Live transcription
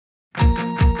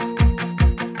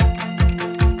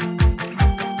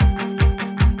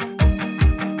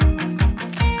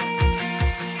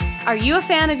Are you a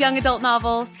fan of young adult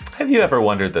novels? Have you ever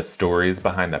wondered the stories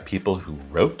behind the people who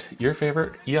wrote your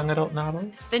favorite young adult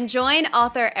novels? Then join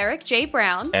author Eric J.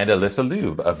 Brown and Alyssa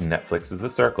Lube of Netflix's The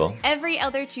Circle every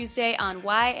other Tuesday on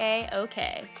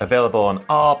YAOK. Available on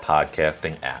all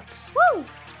podcasting apps. Woo!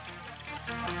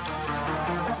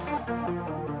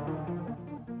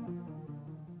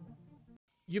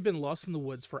 You've been lost in the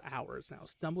woods for hours now,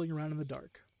 stumbling around in the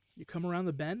dark. You come around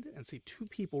the bend and see two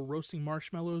people roasting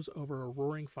marshmallows over a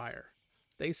roaring fire.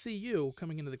 They see you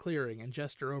coming into the clearing and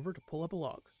gesture over to pull up a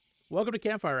log. Welcome to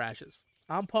Campfire Ashes.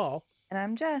 I'm Paul. And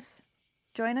I'm Jess.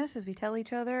 Join us as we tell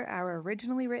each other our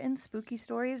originally written spooky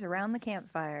stories around the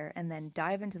campfire and then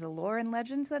dive into the lore and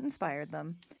legends that inspired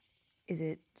them. Is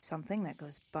it something that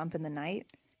goes bump in the night?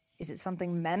 Is it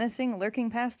something menacing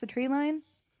lurking past the tree line?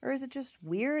 Or is it just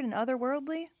weird and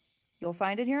otherworldly? You'll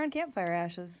find it here on Campfire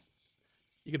Ashes.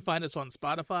 You can find us on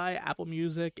Spotify, Apple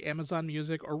Music, Amazon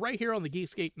Music, or right here on the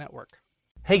Geekscape Network.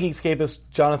 Hey Geekscapists,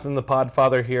 Jonathan the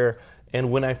Podfather here.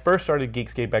 And when I first started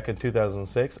Geekscape back in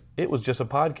 2006, it was just a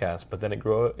podcast, but then it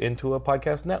grew into a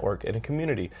podcast network and a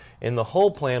community. And the whole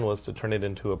plan was to turn it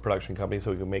into a production company so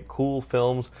we could make cool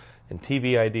films and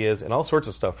TV ideas and all sorts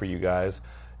of stuff for you guys.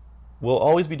 We'll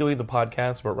always be doing the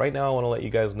podcast, but right now I want to let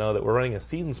you guys know that we're running a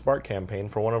Seed and Spark campaign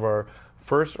for one of our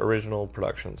first original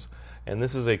productions. And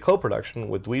this is a co-production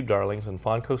with Dweeb Darlings and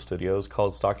Fonco Studios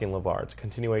called Stalking LeVar. It's a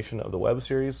continuation of the web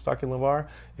series Stalking LeVar.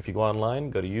 If you go online,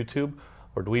 go to YouTube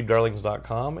or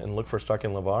dweebdarlings.com and look for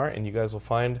Stalking LeVar, and you guys will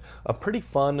find a pretty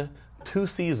fun 2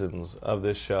 seasons of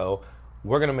this show.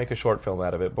 We're going to make a short film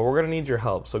out of it, but we're going to need your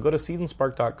help. So go to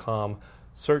seedandspark.com,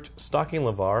 search Stalking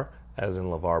LeVar, as in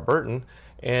LeVar Burton,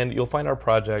 and you'll find our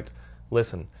project.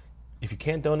 Listen, if you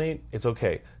can't donate, it's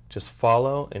okay. Just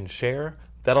follow and share.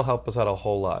 That'll help us out a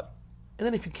whole lot. And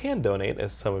then if you can donate,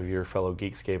 as some of your fellow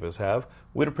Geekscapists have,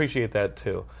 we'd appreciate that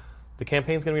too. The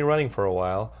campaign's going to be running for a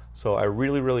while, so I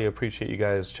really, really appreciate you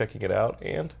guys checking it out,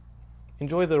 and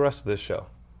enjoy the rest of this show.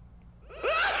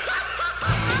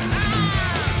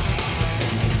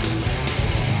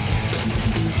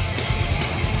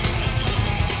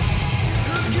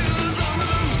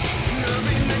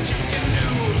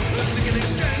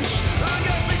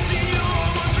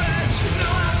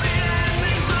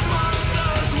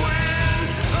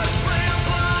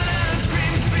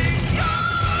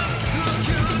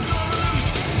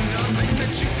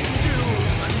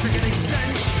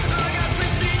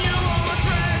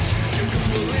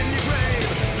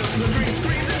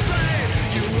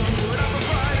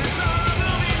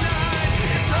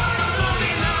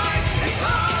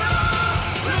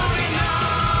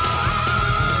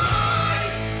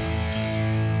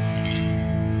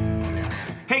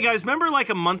 Hey guys, remember like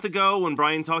a month ago when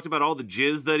Brian talked about all the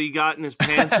jizz that he got in his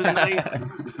pants at night?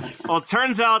 Well, it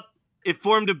turns out it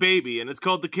formed a baby, and it's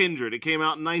called The Kindred. It came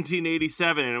out in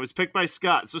 1987, and it was picked by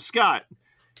Scott. So Scott,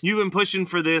 you've been pushing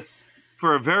for this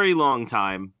for a very long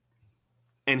time,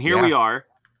 and here we are.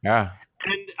 Yeah.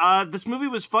 And this movie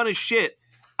was fun as shit.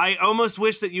 I almost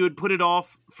wish that you had put it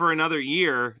off for another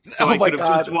year so I could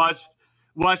have just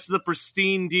watched the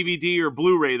pristine DVD or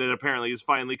Blu-ray that apparently is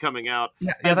finally coming out.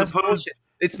 Yeah, that's opposed.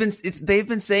 They've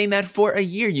been saying that for a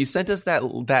year. You sent us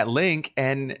that link,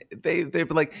 and they've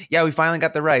been like, yeah, we finally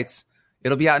got the rights.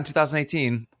 It'll be out in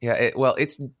 2018. Yeah,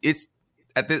 it's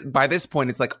by this point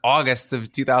it's like August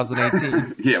of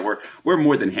 2018. Yeah, we're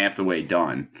more than half the way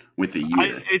done with the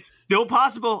year. It's still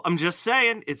possible. I'm just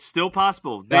saying, it's still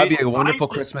possible. That'd be a wonderful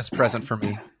Christmas present for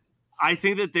me. I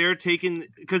think that they're taking,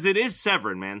 because it is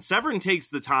Severin, man. Severin takes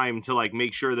the time to like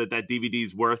make sure that DVD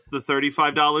is worth the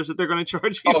 $35 that they're going to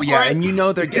charge you. Oh yeah, and you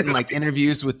know they're getting like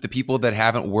interviews with the people that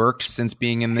haven't worked since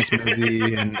being in this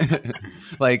movie, and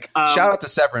like shout out to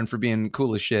Severin for being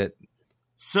cool as shit.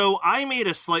 So I made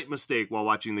a slight mistake while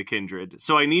watching The Kindred.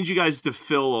 So I need you guys to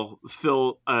fill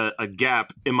a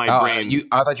gap in my brain.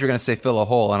 I thought you were going to say fill a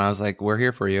hole, and I was like, we're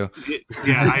here for you.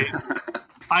 Yeah,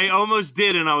 I almost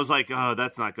did, and I was like, oh,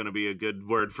 that's not going to be a good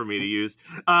word for me to use.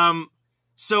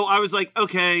 So I was like,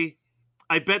 okay,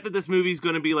 I bet that this movie's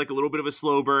going to be like a little bit of a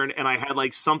slow burn, and I had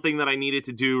like something that I needed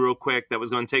to do real quick that was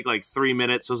going to take like 3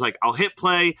 minutes. So I was like, I'll hit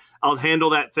play, I'll handle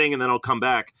that thing, and then I'll come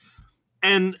back.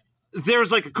 And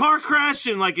there's like a car crash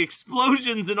and like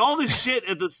explosions and all this shit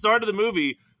at the start of the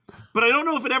movie. But I don't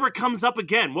know if it ever comes up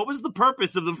again. What was the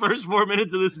purpose of the first 4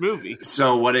 minutes of this movie?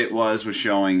 So what it was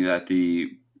showing that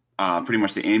pretty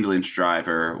much the ambulance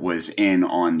driver was in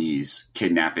on these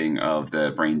kidnapping of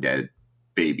the brain dead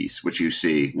babies, which you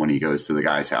see when he goes to the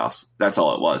guy's house. That's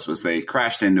all it was they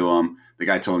crashed into him. The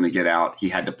guy told him to get out. He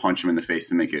had to punch him in the face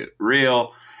to make it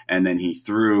real. And then he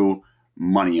threw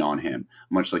money on him,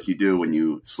 much like you do when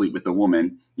you sleep with a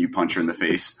woman. You punch her in the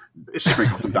face,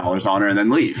 sprinkle some dollars on her, and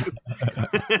then leave.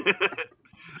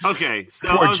 Okay, so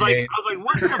Poor I was Jane. like,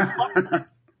 what the fuck?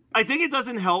 I think it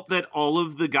doesn't help that all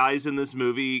of the guys in this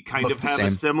movie kind Look of the have same.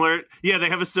 a similar, they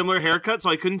have a similar haircut, so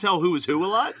I couldn't tell who was who a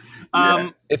lot.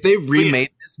 If they remade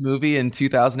this movie in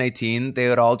 2018, they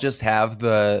would all just have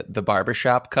the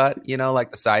barbershop cut,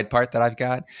 like the side part that I've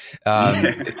got.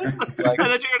 I thought you were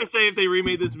going to say if they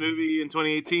remade this movie in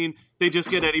 2018, they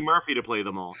just get Eddie Murphy to play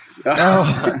them all.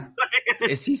 No.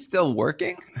 Is he still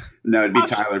working? No, it'd be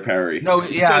Tyler Perry. No,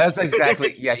 yeah, that's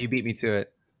exactly. Yeah, you beat me to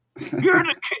it.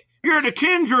 You're the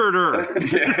kindreder.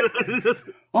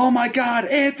 Oh my God,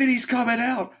 Anthony's coming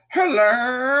out.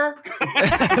 Hello.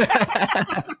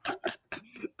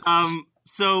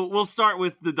 So we'll start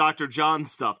with the Dr. John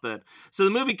stuff then. So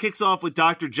the movie kicks off with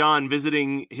Dr. John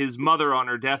visiting his mother on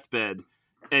her deathbed,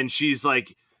 and she's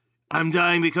like, I'm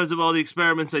dying because of all the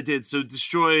experiments I did, so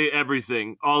destroy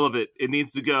everything, all of it. It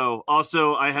needs to go.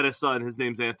 Also, I had a son. His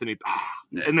name's Anthony.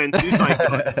 And then she's like,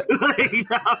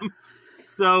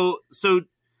 so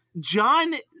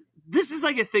John, this is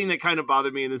like a thing that kind of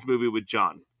bothered me in this movie with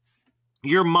John.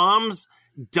 Your mom's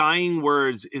dying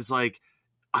words is like,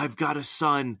 I've got a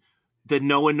son that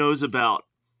no one knows about.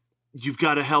 You've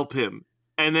got to help him.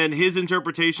 And then his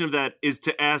interpretation of that is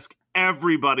to ask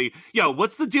everybody,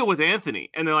 what's the deal with Anthony?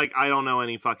 And they're like, I don't know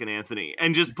any fucking Anthony.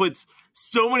 And just puts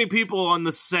so many people on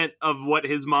the scent of what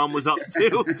his mom was up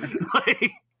to.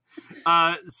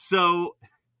 So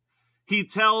he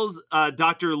tells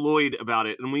Dr. Lloyd about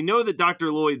it. And we know that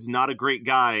Dr. Lloyd's not a great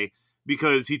guy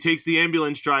because he takes the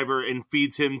ambulance driver and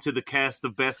feeds him to the cast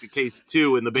of Basket Case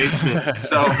 2 in the basement.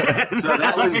 So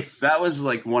that was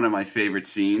like one of my favorite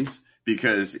scenes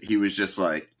because he was just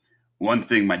like, one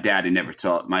thing my daddy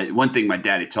taught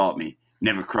me,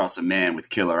 never cross a man with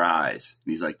killer eyes.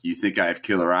 And he's like, you think I have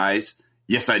killer eyes?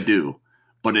 Yes, I do.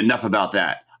 But enough about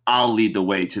that. I'll lead the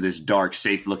way to this dark,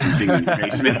 safe-looking thing in your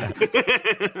basement.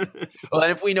 Well,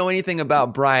 and if we know anything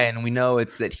about Brian, we know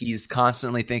it's that he's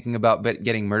constantly thinking about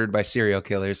getting murdered by serial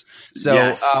killers. So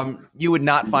Yes. You would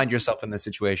not find yourself in this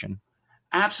situation.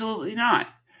 Absolutely not.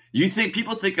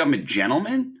 People think I'm a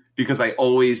gentleman because I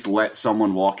always let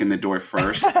someone walk in the door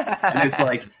first. And it's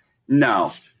like,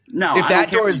 no. If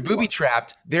that door is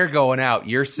booby-trapped, they're going out.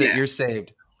 You're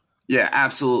saved. Yeah,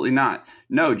 absolutely not.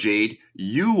 No, Jade,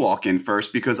 you walk in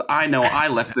first because I know I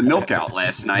left the milk out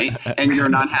last night and you're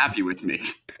not happy with me.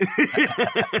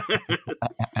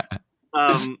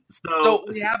 So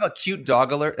we have a cute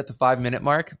dog alert at the 5-minute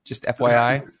mark, just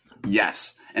FYI.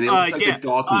 Yes. And it looks like a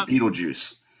dog from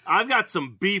Beetlejuice. I've got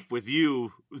some beef with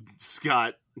you,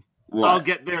 Scott. What? I'll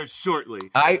get there shortly.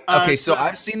 So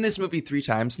I've seen this movie 3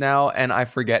 times now, and I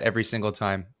forget every single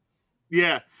time.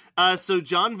 Yeah. So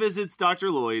John visits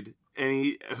Dr. Lloyd,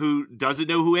 and who doesn't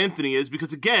know who Anthony is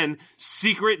because, again,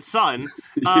 secret son.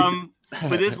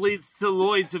 But this leads to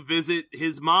Lloyd to visit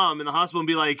his mom in the hospital and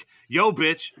be like, yo,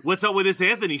 bitch, what's up with this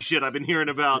Anthony shit I've been hearing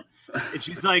about? And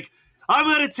she's like, I'm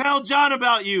going to tell John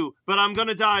about you, but I'm going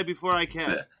to die before I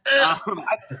can.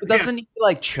 Doesn't he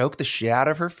choke the shit out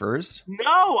of her first?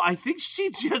 No, I think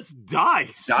she just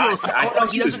dies.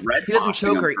 He doesn't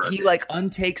choke her.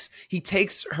 He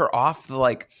takes her off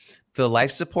the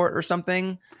life support or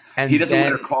something. And he doesn't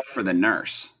let her call for the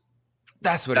nurse.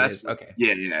 That's what it is. Okay.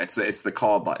 Yeah. It's the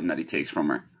call button that he takes from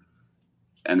her.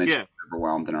 And then she's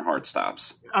overwhelmed and her heart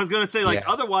stops. I was going to say,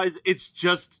 otherwise it's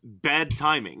just bad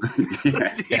timing.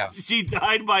 She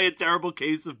died by a terrible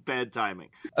case of bad timing.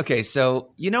 Okay,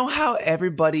 so you know how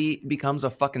everybody becomes a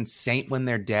fucking saint when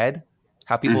they're dead?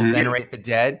 How people venerate the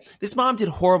dead? This mom did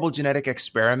horrible genetic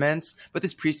experiments, but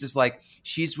this priest is like,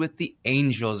 she's with the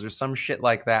angels or some shit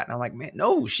like that. And I'm like, man,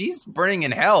 no, she's burning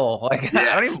in hell. I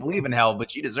don't even believe in hell,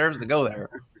 but she deserves to go there.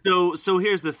 So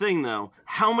here's the thing, though.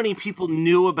 How many people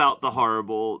knew about the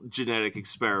horrible genetic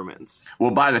experiments?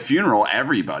 Well, by the funeral,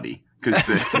 everybody. Because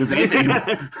Anthony,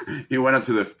 he went up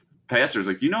to the pastor, was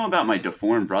like, you know about my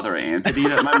deformed brother Anthony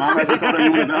that my mom hasn't told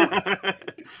anyone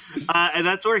about? And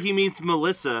that's where he meets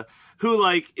Melissa, who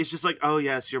is just like, oh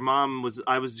yes, your mom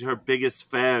I was her biggest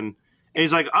fan. And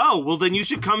he's like, oh, well then you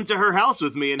should come to her house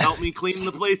with me and help me clean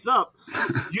the place up.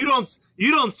 You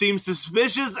don't seem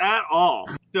suspicious at all.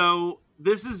 So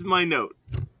this is my note.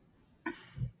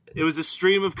 It was a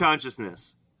stream of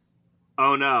consciousness.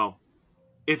 Oh no.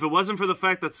 If it wasn't for the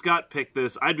fact that Scott picked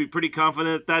this, I'd be pretty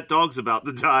confident that dog's about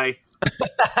to die.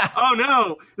 Oh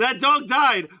no, that dog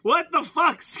died. What the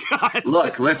fuck, Scott?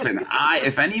 Look, listen,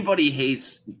 if anybody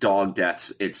hates dog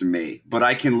deaths, it's me. But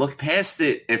I can look past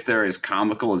it if they're as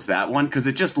comical as that one, because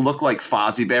it just looked like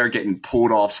Fozzie Bear getting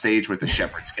pulled off stage with the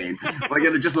shepherd's cane. Like,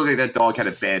 it just looked like that dog had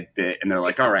a bad bit, and they're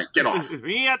like, all right, get off.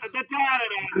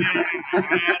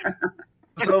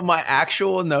 So my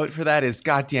actual note for that is,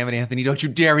 God damn it, Anthony, don't you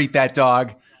dare eat that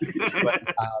dog.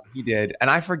 But he did. And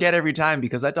I forget every time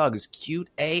because that dog is cute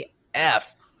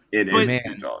AF. It is,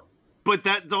 man. Dog. But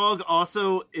that dog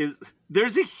also is...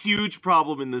 There's a huge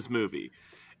problem in this movie.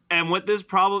 And what this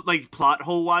problem, like plot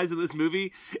hole-wise in this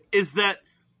movie, is that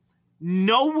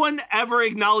no one ever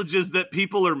acknowledges that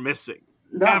people are missing.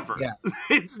 No. Ever. Yeah.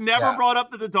 It's never brought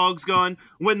up that the dog's gone.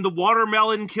 When the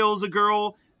watermelon kills a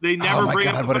girl, they never bring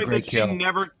up the fact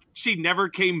that she never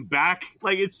came back.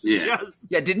 Like, it's just...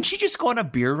 Yeah, didn't she just go on a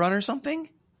beer run or something?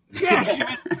 Yeah, she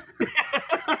was...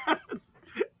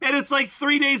 And it's like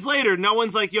 3 days later, no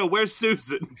one's like, yo, where's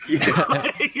Susan? You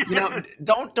know,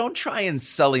 don't try and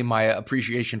sully my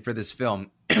appreciation for this film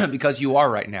because you are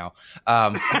right now.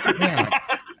 Man,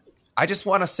 I just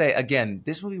want to say again,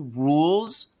 this movie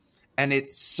rules, and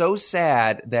it's so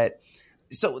sad that.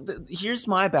 So here's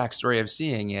my backstory of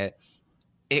seeing it.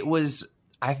 It was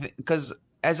because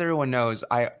as everyone knows,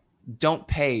 I don't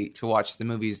pay to watch the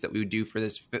movies that we would do for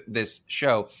this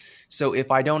show. So if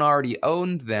I don't already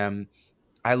own them,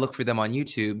 I look for them on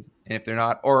YouTube, and if they're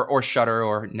not, or Shudder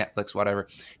or Netflix, whatever,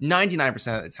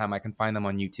 99% of the time I can find them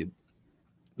on YouTube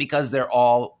because they're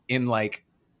all in like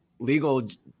legal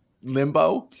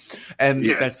limbo, and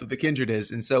that's what The Kindred is.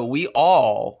 And so we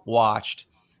all watched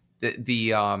the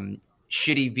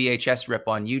shitty VHS rip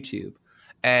on YouTube,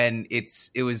 and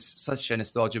it was such a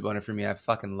nostalgia boner for me. I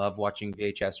fucking love watching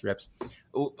VHS rips.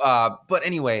 But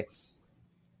anyway,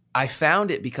 I found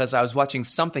it because I was watching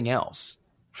something else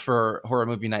for Horror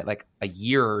Movie Night like a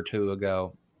year or two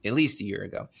ago, at least a year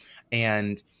ago.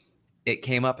 And it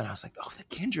came up and I was like, oh, The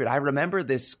Kindred. I remember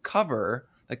this cover,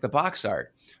 like the box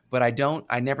art, but I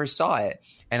never saw it.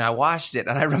 And I watched it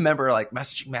and I remember like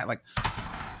messaging Matt like,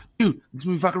 dude, this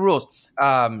movie fucking rules.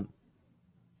 And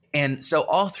so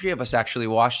all three of us actually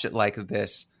watched it like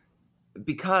this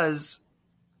because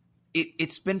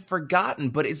it's been forgotten,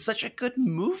 but it's such a good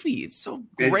movie. It's so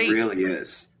great. It really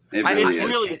is. It's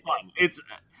really fun.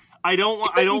 I don't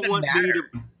want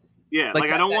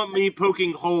me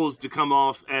poking holes to come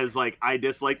off as like I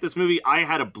dislike this movie. I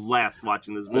had a blast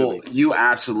watching this movie. Well, you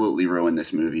absolutely ruined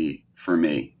this movie for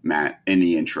me, Matt, in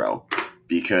the intro,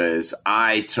 because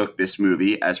I took this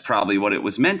movie as probably what it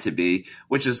was meant to be,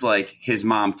 which is like his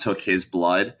mom took his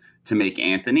blood to make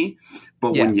Anthony.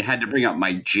 But when you had to bring up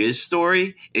my jizz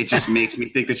story, it just makes me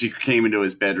think that she came into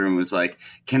his bedroom and was like,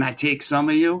 can I take some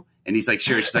of you? And he's like,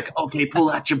 sure. She's like, okay,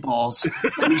 pull out your balls.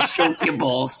 Let me stroke your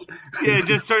balls. Yeah, it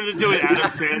just turned into an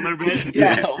Adam Sandler bit.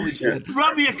 Yeah, holy shit.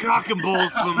 Rub me a cock and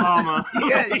balls for mama.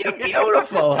 Yeah, you're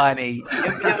beautiful, honey.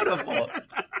 You're beautiful.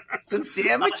 Some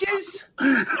sandwiches?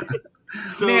 Man,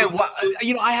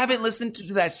 I haven't listened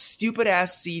to that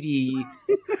stupid-ass CD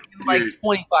in like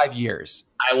 25 years.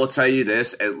 I will tell you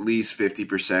this, at least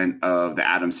 50% of the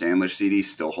Adam Sandler CDs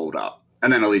still hold up.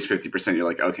 And then at least 50% you're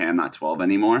like, okay, I'm not 12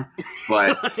 anymore.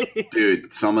 But,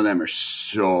 dude, some of them are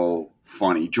so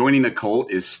funny. Joining the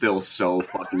Cult is still so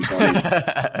fucking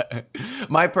funny.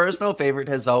 My personal favorite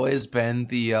has always been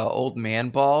the old man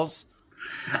balls.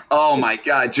 Oh, my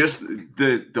God. Just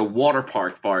the water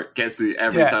park part gets me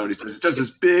every time when he starts. Just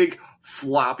this big,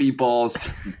 floppy balls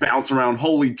bounce around.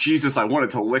 Holy Jesus, I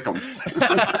wanted to lick them.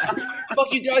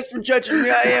 Fuck you guys for judging me.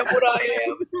 I am what I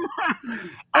am.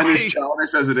 And as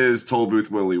childish as it is,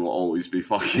 Tollbooth Willie will always be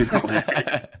fucking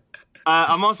hilarious.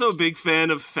 I'm also a big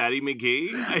fan of Fatty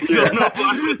McGee. I don't know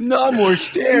why. No more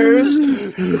stairs.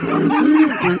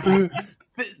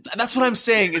 That's what I'm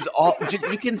saying is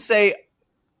you can say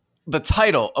the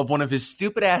title of one of his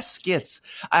stupid ass skits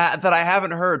that I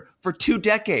haven't heard for 2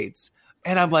 decades.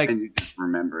 And I'm like, and you just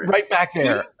remember it. Right back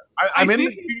there. I'm in the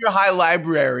junior high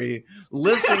library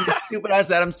listening to stupid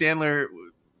ass Adam Sandler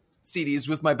CDs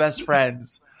with my best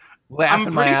friends,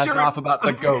 laughing my ass off about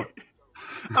the goat.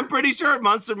 I'm pretty sure at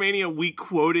Monster Mania we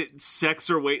quoted sex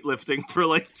or weightlifting for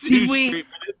like 2 straight minutes.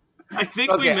 I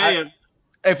think we may have.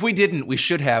 If we didn't, we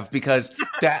should have, because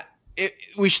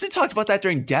we should have talked about that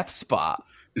during Death Spa.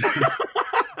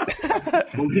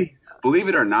 Believe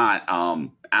it or not,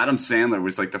 Adam Sandler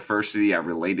was like the first CD I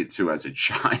related to as a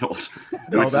child,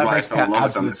 which is why I fell in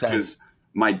love with him. Because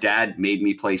my dad made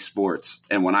me play sports.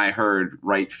 And when I heard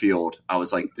right field, I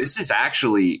was like, this is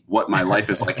actually what my life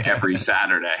is like every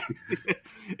Saturday.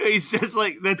 He's just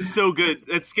like, that's so good.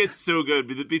 That skit's so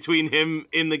good between him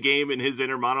in the game and his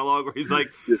inner monologue where he's like,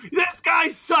 this guy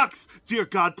sucks. Dear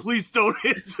God, please don't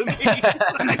hit to me.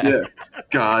 Yeah.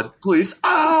 God, please.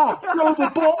 Oh, throw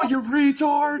the ball, you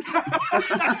retard.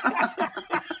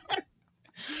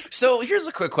 So here's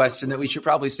a quick question that we should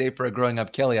probably save for a Growing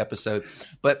Up Kelly episode.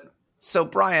 But so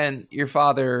Brian, your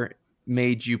father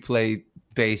made you play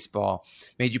baseball,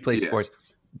 made you play sports.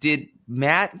 Did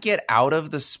Matt get out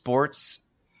of the sports?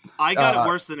 I got it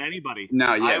worse than anybody.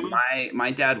 No, yeah,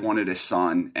 my dad wanted a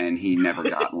son, and he never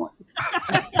got one.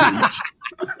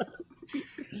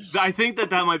 I think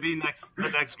that might be the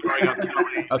next Growing Up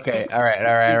Kelly. Okay, all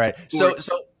right. So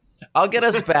I'll get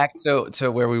us back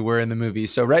to where we were in the movie.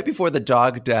 So right before the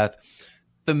dog death,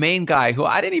 the main guy, who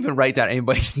I didn't even write down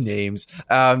anybody's names,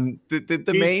 the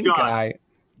main John. guy,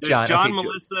 John, okay,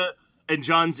 Melissa, and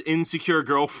John's insecure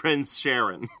girlfriend,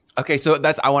 Sharon. Okay, so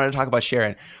I wanted to talk about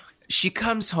Sharon. She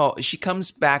comes home. She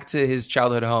comes back to his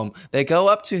childhood home. They go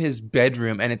up to his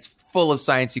bedroom, and it's full of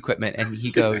science equipment. And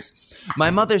he goes, "My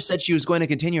mother said she was going to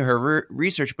continue her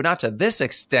research, but not to this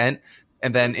extent."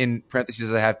 And then in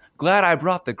parentheses, I have, "Glad I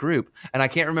brought the group." And I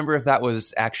can't remember if that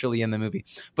was actually in the movie.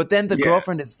 But then the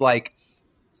girlfriend is like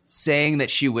saying that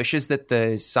she wishes that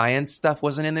the science stuff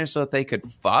wasn't in there so that they could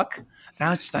fuck. And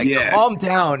I was just like, calm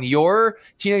down. Your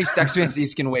teenage sex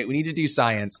fantasies can wait. We need to do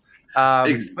science. But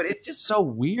it's just so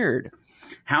weird.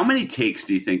 How many takes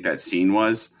do you think that scene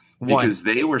was? One. Because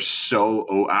they were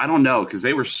so, I don't know, because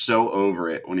they were so over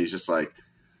it when he's just like,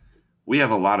 we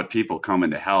have a lot of people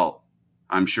coming to help.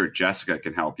 I'm sure Jessica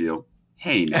can help you.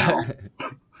 Hey, now.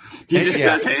 He just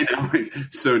says, hey, now.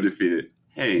 So defeated.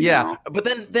 Hey, now. But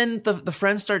then the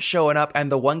friends start showing up, and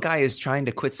the one guy is trying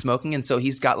to quit smoking, and so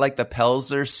he's got like the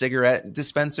Pelzer cigarette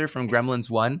dispenser from Gremlins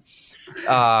 1.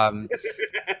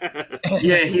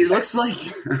 Yeah, he looks like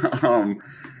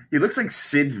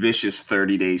Sid Vicious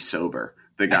 30 Days Sober,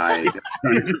 the guy that's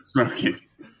trying to quit smoking.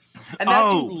 And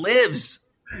that dude lives.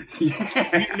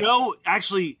 Yeah.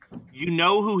 You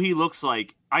know who he looks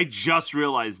like? I just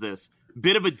realized this.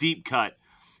 Bit of a deep cut.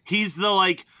 He's the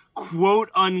like quote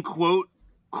unquote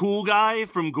cool guy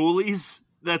from Ghoulies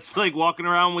that's like walking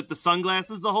around with the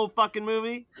sunglasses the whole fucking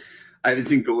movie. I haven't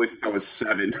seen Ghoulies since I was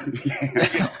 7.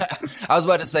 I was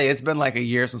about to say, it's been like a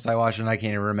year since I watched it and I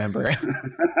can't even remember.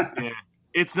 Yeah.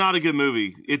 It's not a good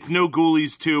movie. It's no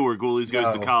Ghoulies 2 where Ghoulies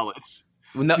goes to college.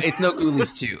 Well, no, it's no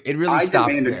Ghoulies 2. It really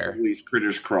stops there. I demand a Ghoulies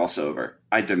Critters crossover.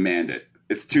 I demand it.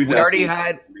 It's 2000.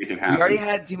 We already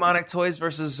had Demonic Toys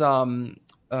versus Doll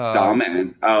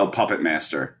Man. Oh, Puppet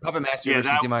Master. Puppet Master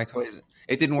versus Demonic Toys.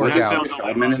 It didn't work out. Was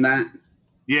Feldman in that?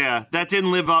 Yeah, that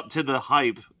didn't live up to the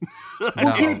hype.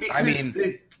 Okay, because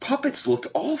the puppets looked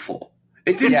awful.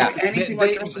 It didn't look anything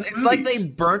like those movies. It's like they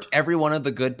burnt every one of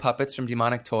the good puppets from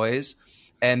Demonic Toys,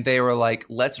 and they were like,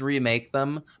 let's remake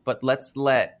them, but let's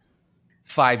let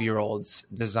 5-year-olds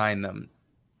design them.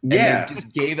 And they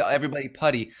just gave everybody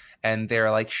putty, and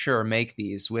they're like, sure, make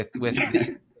these with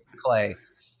the clay.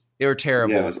 They were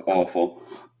terrible. Yeah, it was awful.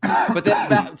 But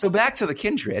then back to the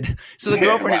Kindred. So the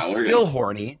girlfriend is still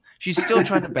horny. She's still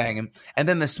trying to bang him. And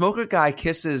then the smoker guy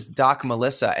kisses Doc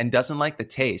Melissa and doesn't like the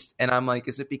taste. And I'm like,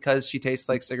 is it because she tastes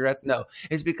like cigarettes? No.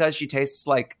 It's because she tastes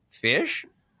like fish.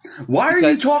 Why are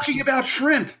you talking about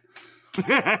shrimp?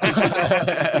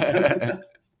 Yeah,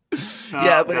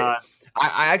 but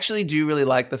I actually do really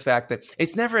like the fact that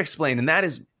it's never explained. And that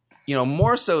is,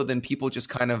 more so than people just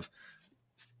kind of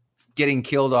getting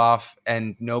killed off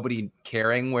and nobody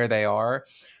caring where they are.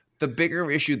 The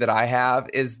bigger issue that I have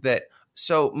is that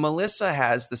Melissa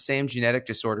has the same genetic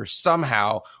disorder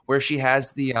somehow where she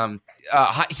has the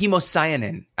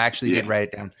hemocyanin. I actually did write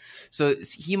it down. So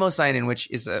hemocyanin, which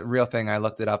is a real thing. I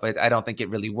looked it up. I don't think it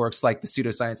really works like the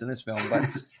pseudoscience in this film, but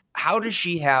how does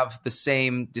she have the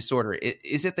same disorder?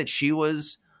 Is it that she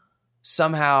was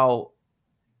somehow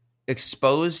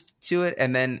exposed to it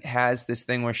and then has this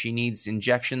thing where she needs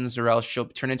injections or else she'll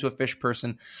turn into a fish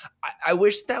person? I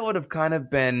wish that would have kind of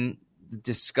been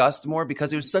discussed more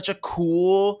because it was such a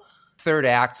cool third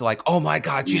act, like, oh my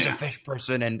God, she's a fish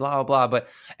person and blah, blah, blah.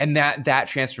 And that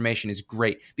transformation is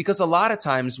great because a lot of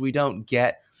times we don't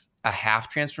get a half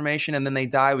transformation and then they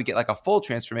die. We get like a full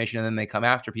transformation and then they come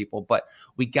after people. But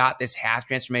we got this half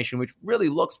transformation, which really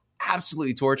looks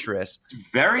absolutely torturous.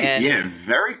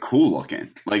 Very cool looking.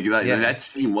 Like that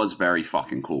scene was very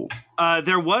fucking cool.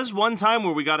 There was one time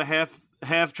where we got a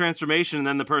half transformation and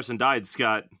then the person died,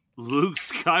 Scott. Luke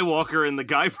Skywalker in the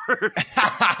Guyver.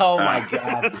 Oh my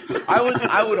god!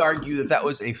 I would argue that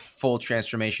was a full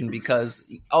transformation because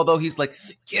although he's like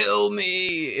kill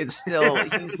me, it's still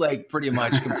he's like pretty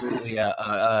much completely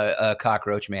a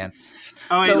cockroach man.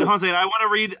 Oh, wait, Jose, I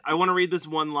want to read this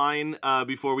one line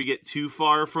before we get too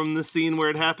far from the scene where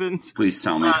it happened. Please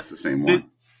tell me it's the same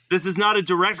one. This is not a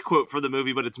direct quote for the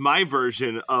movie, but it's my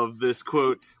version of this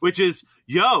quote, which is,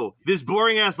 "Yo, this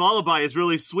boring ass lullaby is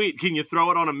really sweet. Can you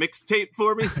throw it on a mixtape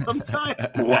for me sometime?"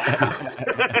 Wow.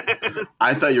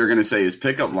 I thought you were going to say his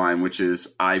pickup line, which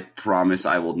is, "I promise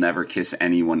I will never kiss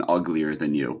anyone uglier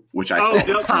than you," which I thought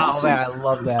was awesome. Man, I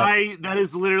love that. That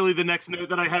is literally the next note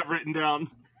that I have written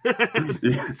down.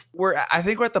 I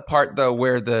think we're at the part though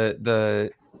where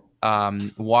the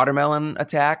watermelon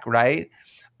attack, right?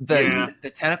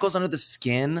 The tentacles under the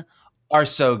skin are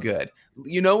so good.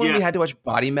 You know when we had to watch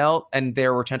Body Melt and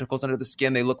there were tentacles under the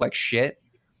skin, they look like shit?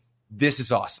 This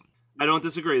is awesome. I don't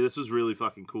disagree. This was really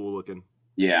fucking cool looking.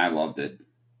 Yeah, I loved it.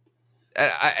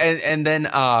 And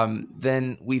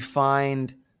then we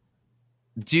find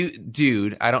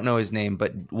dude, I don't know his name,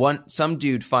 but some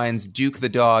dude finds Duke the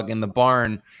dog in the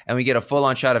barn and we get a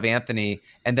full-on shot of Anthony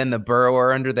and then the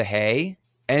burrower under the hay.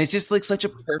 And it's just like such a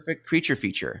perfect creature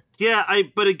feature. Yeah,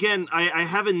 but again, I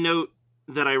have a note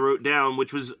that I wrote down,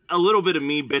 which was a little bit of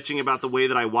me bitching about the way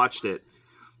that I watched it.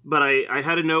 But I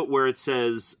had a note where it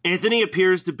says, Anthony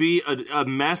appears to be a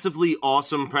massively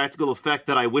awesome practical effect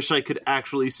that I wish I could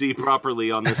actually see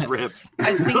properly on this rip.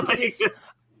 I think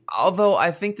although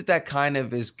I think that kind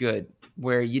of is good,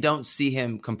 where you don't see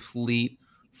him complete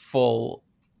full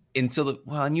until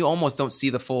and you almost don't see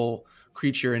the full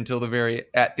creature until the very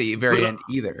end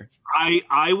either.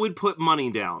 I would put money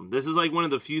down. This is like one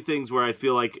of the few things where I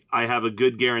feel like I have a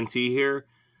good guarantee here.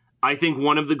 I think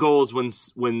one of the goals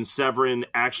when Severin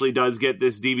actually does get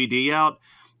this DVD out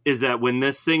is that when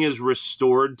this thing is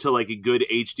restored to like a good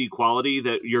HD quality,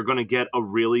 that you're going to get a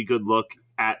really good look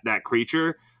at that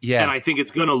creature. Yeah. And I think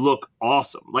it's going to look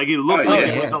awesome. Like it looks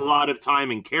it was a lot of time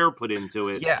and care put into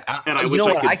it. Yeah. And I wish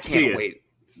I could see it. Wait.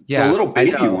 Yeah, the little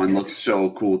baby one looks so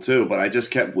cool too, but I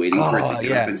just kept waiting for it to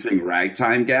get up and sing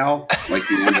 "Ragtime Gal," like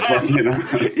the one fucking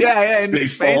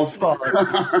Spaceballs.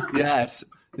 Yes.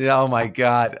 Oh my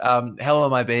god. Hello,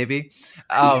 my baby.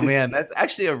 Oh man, that's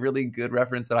actually a really good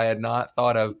reference that I had not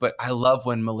thought of. But I love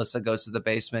when Melissa goes to the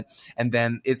basement and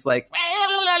then it's like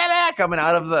coming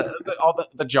out of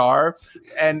the jar,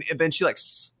 and then she like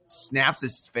snaps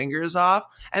his fingers off,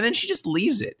 and then she just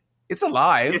leaves it. It's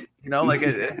alive, like.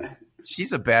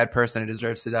 She's a bad person and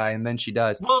deserves to die, and then she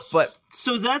does. Well,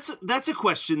 so that's a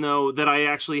question though that I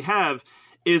actually have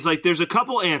is like there's a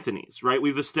couple Anthonys, right?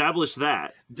 We've established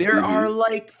that there are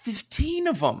like 15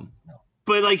 of them.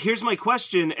 But like, here's my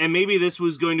question, and maybe this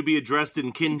was going to be addressed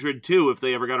in Kindred too if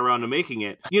they ever got around to making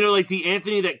it. Like the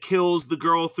Anthony that kills the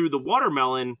girl through the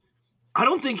watermelon. I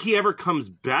don't think he ever comes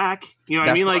back. You know what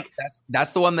I mean? Like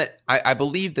that's the one that I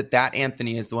believe that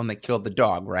Anthony is the one that killed the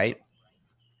dog, right?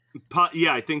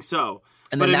 Yeah, I think so.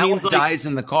 And then that one dies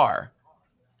in the car.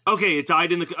 Okay, it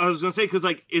died in the. I was gonna say because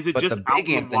is it just out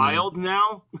in the wild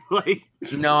now?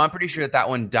 No, I'm pretty sure that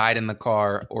one died in the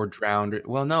car or drowned.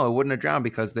 Well, no, it wouldn't have drowned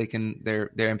because they're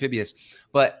amphibious.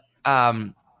 But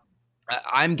I'm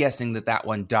guessing that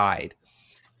one died,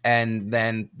 and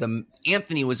then the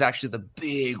Anthony was actually the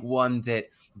big one that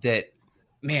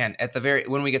man at the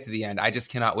when we get to the end, I just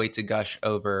cannot wait to gush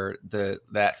over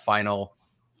that final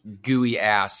gooey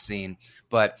ass scene.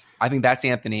 But I think that's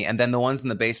Anthony, and then the ones in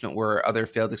the basement were other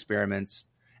failed experiments,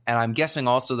 and I'm guessing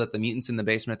also that the mutants in the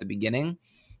basement at the beginning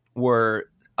were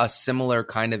a similar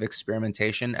kind of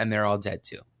experimentation, and they're all dead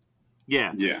too.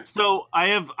 Yeah. So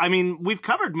we've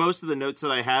covered most of the notes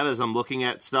that I have as I'm looking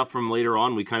at stuff from later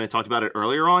on. We kind of talked about it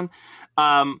earlier on.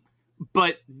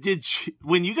 But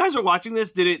when you guys were watching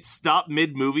this, did it stop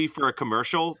mid-movie for a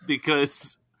commercial?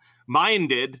 Because mine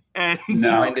did. And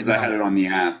no, because I had it on the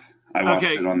app. I watched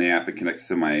it on the app and connected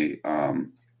to my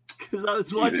because I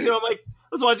was watching it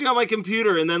on my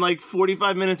computer, and then like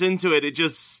 45 minutes into it, it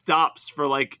just stops for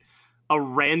like a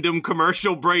random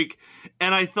commercial break,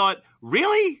 and I thought,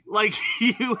 really? Like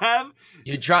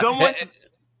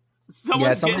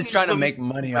someone's trying to make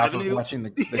money off of watching the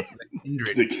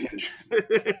Kindred.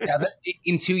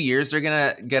 In 2 years, they're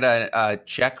gonna get a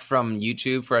check from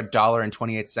YouTube for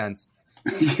 $1.28.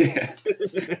 Yeah,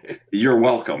 you're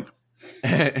welcome.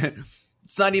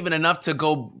 It's not even enough to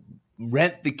go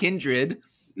rent the Kindred.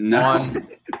 No, I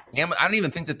don't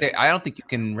even think I don't think you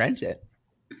can rent it.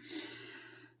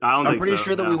 I'm pretty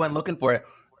sure that we went looking for it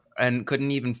and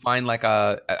couldn't even find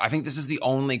I think this is the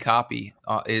only copy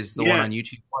is the one on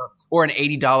YouTube or an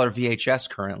 $80 VHS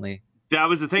currently. That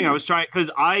was the thing. I was trying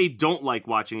because I don't like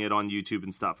watching it on YouTube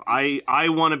and stuff. I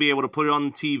want to be able to put it on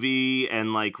the TV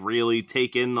and like really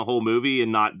take in the whole movie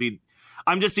and not be.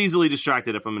 I'm just easily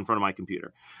distracted if I'm in front of my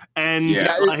computer. And it's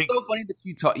so funny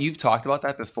that you've talked about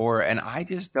that before, and I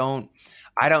just don't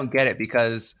get it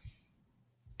because.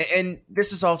 And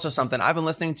this is also something I've been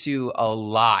listening to a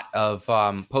lot of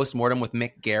Postmortem with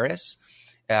Mick Garris.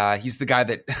 He's the guy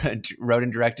that wrote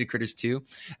and directed Critters 2.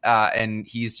 And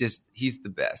he's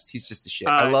the best. He's just the shit.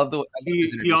 I love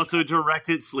he also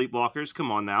directed Sleepwalkers.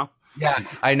 Come on now. Yeah,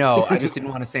 I know. I just didn't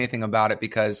want to say anything about it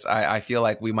because I feel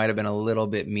like we might have been a little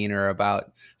bit meaner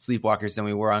about Sleepwalkers than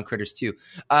we were on Critters 2.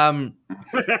 But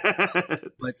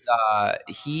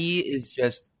he is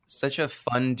just such a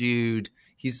fun dude.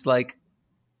 He's like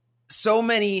so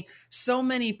many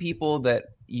people that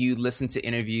you listen to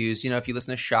interviews, if you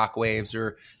listen to Shockwaves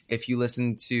or if you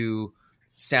listen to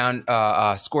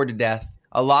Scored to Death,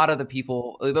 a lot of the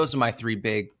people, those are my 3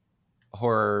 big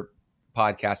horror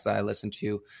podcasts that I listen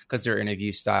to because they're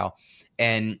interview style.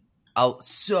 And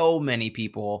so many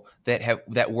people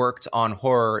that worked on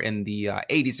horror in the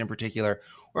 80s in particular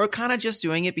were kind of just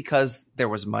doing it because there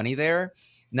was money there,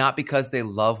 not because they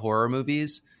love horror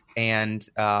movies. And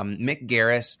Mick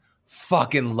Garris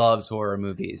fucking loves horror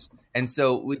movies. And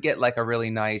so we get like a really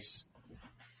nice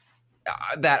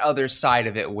that other side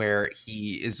of it where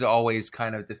he is always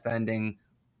kind of defending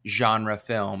genre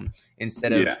film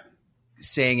instead of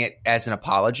saying it as an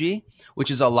apology,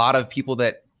 which is a lot of people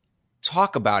that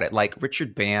talk about it. Like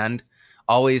Richard Band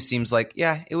always seems like,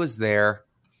 yeah, it was there.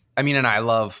 I mean, and I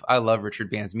love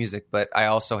Richard Band's music, but I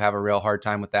also have a real hard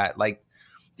time with that. Like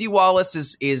Dee Wallace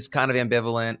is kind of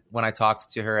ambivalent when I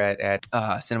talked to her at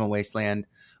Cinema Wasteland,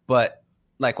 but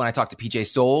like when I talked to PJ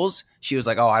Souls, she was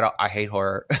like, "Oh, I hate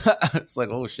horror." It's like,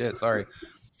 "Oh shit, sorry."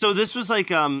 So this was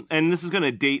like, and this is going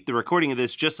to date the recording of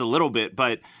this just a little bit,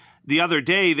 but the other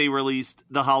day they released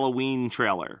the Halloween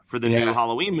trailer for the new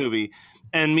Halloween movie,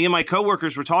 and me and my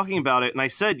coworkers were talking about it, and I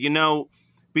said,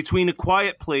 between A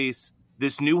Quiet Place,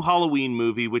 this new Halloween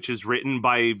movie, which is written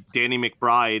by Danny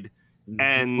McBride,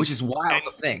 and which is wild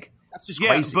to think. That's just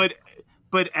crazy.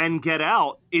 But and Get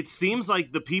Out, it seems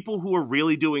like the people who are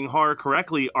really doing horror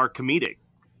correctly are comedic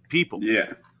people.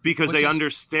 Yeah. Because they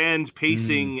understand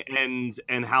pacing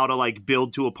and how to like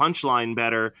build to a punchline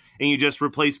better. And you just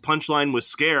replace punchline with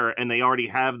scare and they already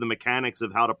have the mechanics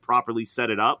of how to properly set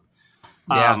it up.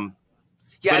 Yeah. And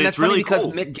that's funny really because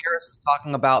cool. Mick Garris was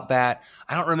talking about that.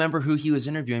 I don't remember who he was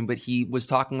interviewing, but he was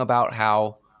talking about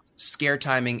how scare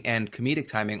timing and comedic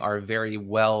timing are very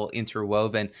well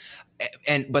interwoven.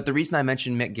 But the reason I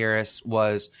mentioned Mick Garris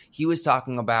was he was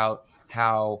talking about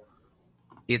how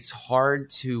it's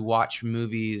hard to watch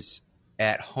movies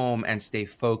at home and stay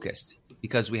focused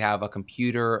because we have a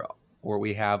computer or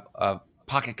we have a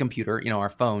pocket computer,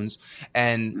 our phones.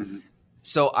 And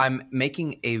so I'm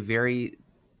making a very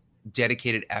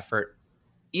dedicated effort,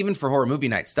 even for horror movie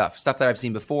night stuff that I've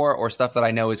seen before or stuff that I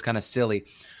know is kind of silly,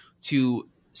 to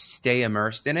stay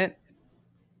immersed in it.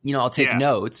 I'll take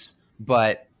notes,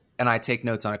 and I take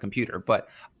notes on a computer, but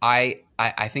I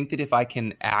think that if I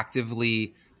can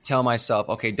actively tell myself,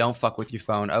 okay, don't fuck with your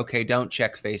phone. Okay, don't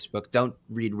check Facebook. Don't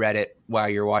read Reddit while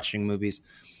you're watching movies.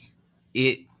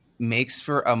 It makes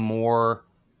for a more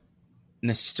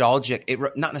nostalgic,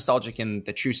 not nostalgic in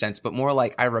the true sense, but more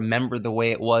like I remember the way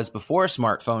it was before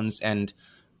smartphones and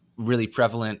really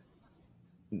prevalent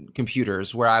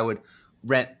computers where I would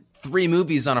rent 3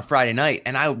 movies on a Friday night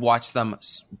and I would watch them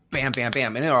bam, bam,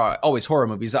 bam. And they were always horror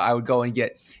movies. I would go and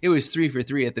it was 3 for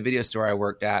 $3 at the video store I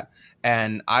worked at.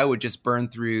 And I would just burn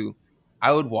through,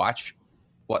 I would watch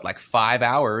 5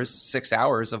 hours, 6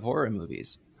 hours of horror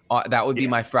movies. That would be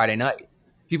my Friday night.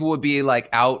 People would be like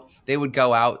out, they would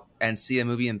go out and see a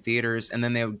movie in theaters and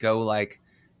then they would go like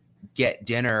get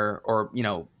dinner or,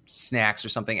 snacks or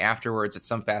something afterwards at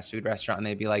some fast food restaurant. And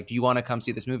they'd be like, do you want to come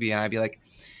see this movie? And I'd be like,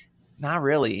 not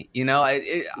really.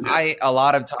 A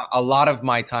lot of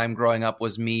my time growing up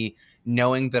was me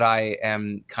knowing that I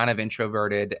am kind of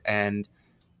introverted and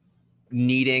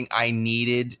I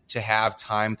needed to have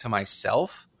time to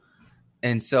myself.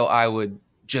 And so I would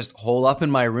just hole up in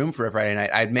my room for a Friday night.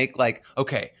 I'd make like,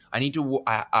 okay, I need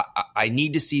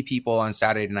to see people on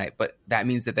Saturday night, but that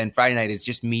means that then Friday night is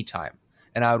just me time.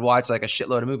 And I would watch like a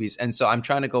shitload of movies. And so I'm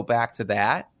trying to go back to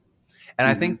that. And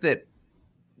I think that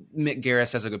Mick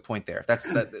Garris has a good point there.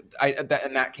 And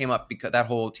that came up because that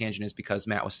whole tangent is because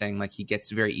Matt was saying like he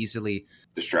gets very easily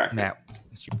distracted.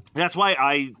 That's why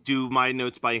I do my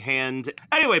notes by hand.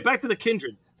 Anyway, back to the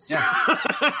Kindred. Yeah.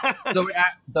 So we're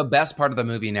at the best part of the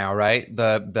movie now, right?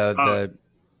 The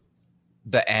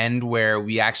end where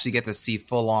we actually get to see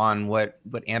full on what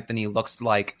Anthony looks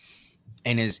like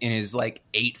in his like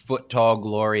 8-foot tall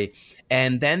glory,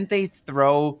 and then they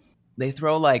throw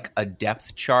like a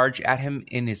depth charge at him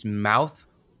in his mouth.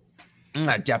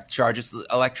 Not depth charge, it's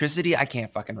electricity. I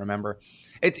can't fucking remember.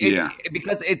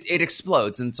 Because it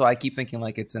explodes, and so I keep thinking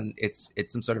like it's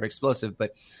some sort of explosive,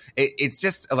 but it's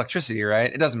just electricity,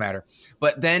 right? It doesn't matter.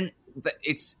 But then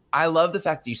I love the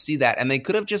fact that you see that, and they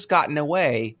could have just gotten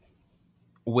away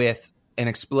with an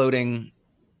exploding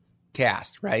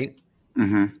cast, right?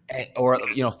 Mm-hmm. Or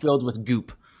filled with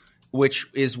goop, which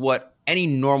is what any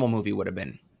normal movie would have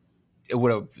been. It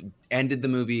would have ended the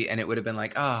movie, and it would have been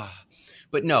like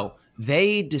but no,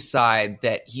 they decide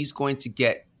that he's going to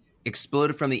get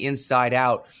exploded from the inside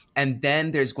out, and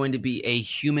then there's going to be a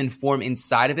human form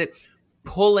inside of it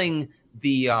pulling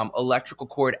the electrical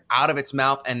cord out of its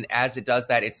mouth, and as it does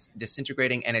that, it's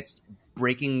disintegrating and it's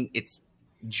breaking its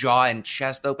jaw and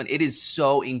chest open. It is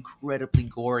so incredibly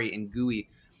gory and gooey.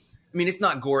 I mean, it's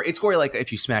not gore. It's gory like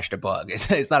if you smashed a bug.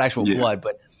 It's not actual blood,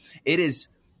 but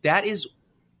that is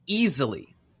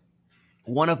easily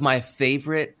one of my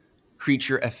favorite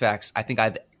creature effects I think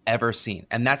I've ever seen.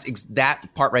 And that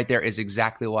part right there is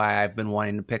exactly why I've been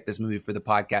wanting to pick this movie for the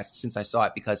podcast since I saw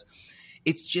it, because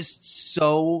it's just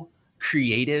so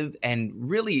creative and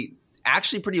really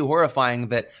actually pretty horrifying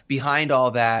that behind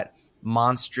all that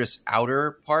monstrous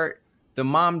outer part, the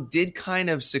mom did kind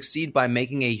of succeed by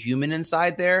making a human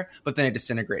inside there, but then it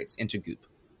disintegrates into goop.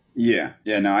 Yeah.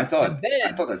 No, I thought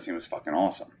that scene was fucking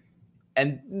awesome.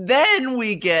 And then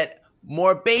we get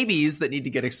more babies that need to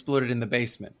get exploded in the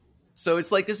basement. So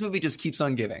it's like this movie just keeps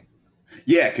on giving.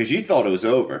 Yeah, because you thought it was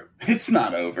over. It's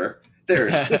not over.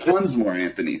 There's tons more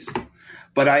Anthonys.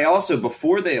 But I also,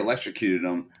 before they electrocuted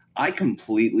him, I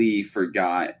completely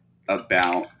forgot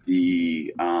about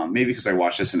the maybe because I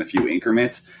watched this in a few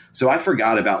increments. So I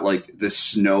forgot about like the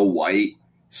Snow White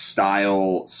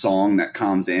style song that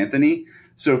calms Anthony.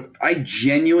 So I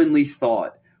genuinely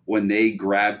thought when they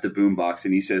grabbed the boombox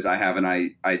and he says, "I have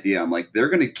an idea," I'm like, they're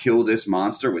going to kill this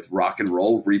monster with rock and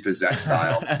roll repossessed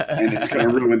style, and it's going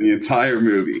to ruin the entire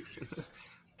movie.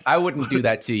 I wouldn't do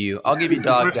that to you. I'll give you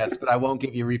dog deaths, but I won't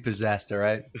give you repossessed, all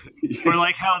right? Or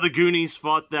like how the Goonies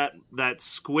fought that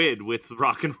squid with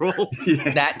rock and roll.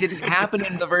 Yeah. That didn't happen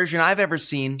in the version I've ever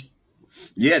seen.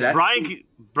 Yeah, that's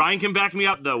Brian can back me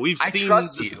up, though. I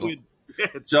trust you. Squid.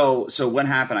 So what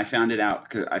happened? I found out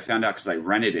because I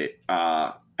rented it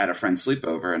at a friend's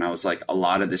sleepover, and I was like, a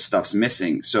lot of this stuff's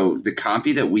missing. So the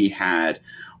copy that we had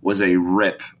was a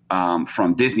rip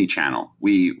from Disney Channel.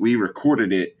 We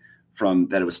recorded it from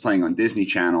that it was playing on Disney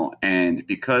Channel, and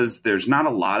because there's not a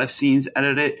lot of scenes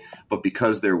edited, but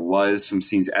because there was some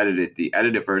scenes edited, the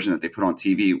edited version that they put on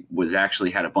TV was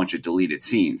actually had a bunch of deleted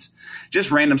scenes, just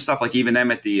random stuff. Like even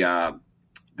them at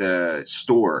the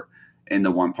store in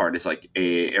the one part is like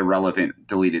a irrelevant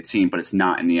deleted scene, but it's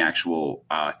not in the actual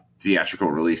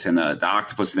theatrical release. And the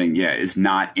octopus thing, is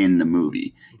not in the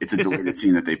movie. It's a deleted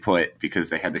scene that they put because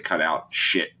they had to cut out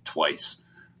shit twice.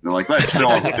 They're like, let's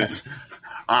fill it with this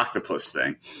octopus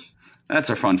thing. That's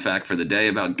our fun fact for the day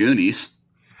about Goonies.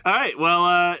 All right.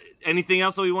 Well, anything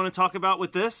else that we want to talk about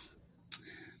with this?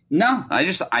 No,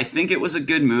 I think it was a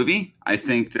good movie. I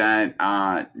think that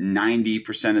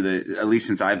 90% of at least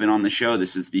since I've been on the show,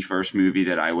 this is the first movie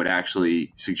that I would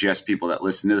actually suggest people that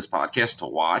listen to this podcast to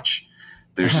watch.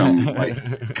 There's some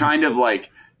kind of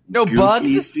no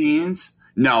Bugged scenes.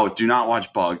 No, do not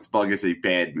watch Bugged. Bug is a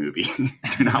bad movie.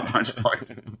 Do not watch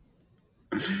Bugged.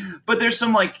 But there's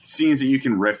some scenes that you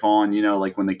can riff on,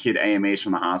 like when the kid AMAs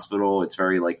from the hospital, it's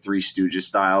very Three Stooges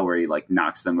style where he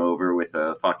knocks them over with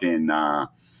a fucking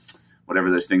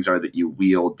whatever those things are that you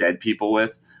wheel dead people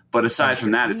with. But aside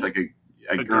from that, it's like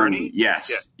a gurney.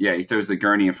 Yes. Yeah, he throws the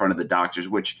gurney in front of the doctors,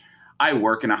 which I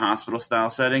work in a hospital style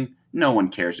setting. No one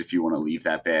cares if you want to leave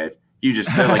that bad.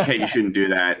 They're like, hey, you shouldn't do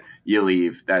that. You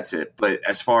leave. That's it. But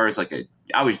as far as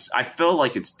I feel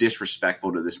like it's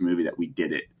disrespectful to this movie that we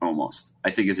did it almost.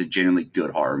 I think it's a genuinely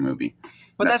good horror movie.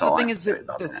 But that's the thing is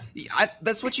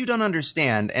that's what you don't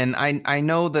understand. And I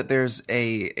know that there's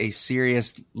a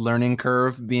serious learning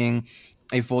curve being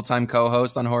a full-time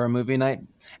co-host on Horror Movie Night.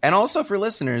 And also for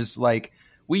listeners,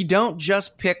 we don't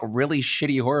just pick really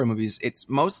shitty horror movies. It's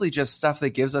mostly just stuff that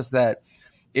gives us that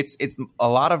it's a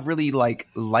lot of really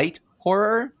light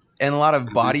horror and a lot of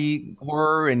body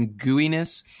horror and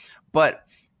gooiness. But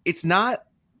it's not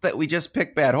that we just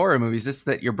pick bad horror movies. It's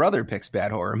that your brother picks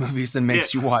bad horror movies and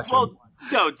makes you watch them.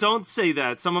 No, don't say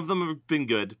that. Some of them have been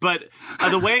good. But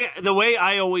the way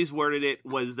I always worded it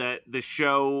was that the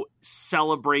show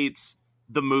celebrates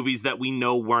the movies that we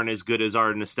know weren't as good as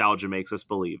our nostalgia makes us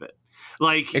believe it.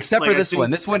 Except for this one.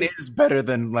 This one is better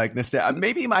than nostalgia.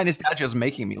 Maybe my nostalgia is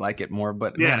making me like it more,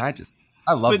 but man,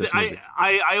 I love But this movie.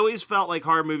 I always felt like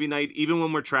horror movie night, even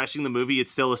when we're trashing the movie,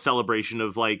 it's still a celebration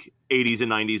of like 80s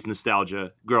and 90s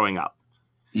nostalgia growing up.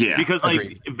 Yeah. Because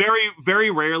agreed. like very, very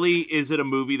rarely is it a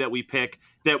movie that we pick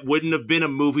that wouldn't have been a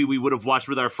movie we would have watched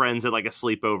with our friends at like a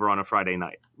sleepover on a Friday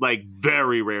night. Like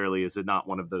very rarely is it not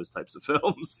one of those types of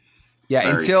films.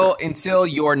 Yeah, Very until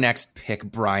your next pick,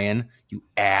 Brian, you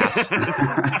ass.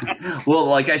 Well,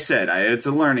 like I said, it's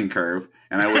a learning curve,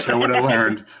 and I wish I would have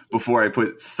learned before I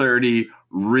put 30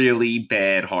 really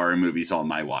bad horror movies on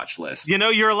my watch list. You know,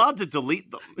 you're allowed to delete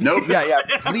them. Nope. Yeah,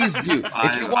 please do.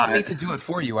 If you want me to do it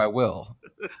for you, I will.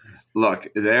 Look,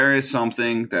 there is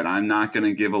something that I'm not going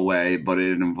to give away, but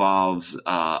it involves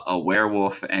a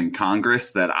werewolf and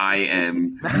Congress that I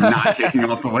am not taking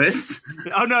off the list.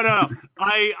 Oh no.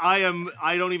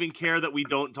 I don't even care that we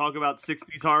don't talk about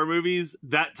 60s horror movies.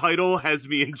 That title has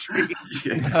me intrigued.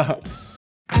 Yeah.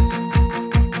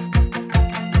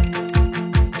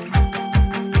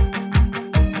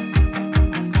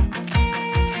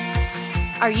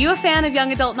 Are you a fan of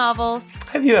young adult novels?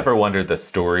 Have you ever wondered the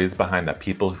stories behind the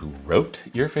people who wrote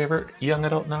your favorite young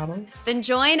adult novels? Then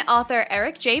join author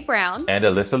Eric J. Brown And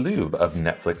Alyssa Lube of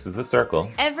Netflix's The Circle.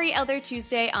 every other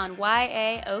Tuesday on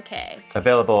YAOK.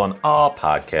 Available on all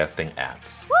podcasting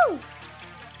apps. Woo!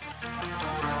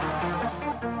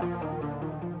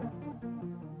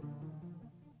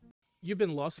 You've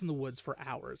been lost in the woods for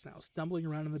hours now, stumbling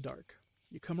around in the dark.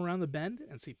 You come around the bend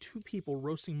and see two people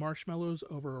roasting marshmallows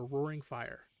over a roaring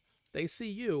fire. They see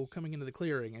you coming into the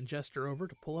clearing and gesture over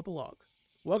to pull up a log.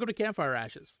 Welcome to Campfire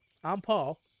Ashes. I'm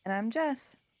Paul. And I'm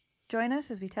Jess. Join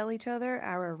us as we tell each other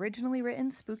our originally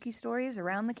written spooky stories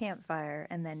around the campfire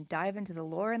and then dive into the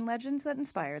lore and legends that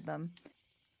inspired them.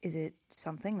 Is it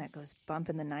something that goes bump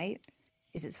in the night?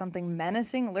 Is it something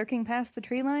menacing lurking past the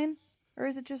tree line? Or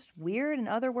is it just weird and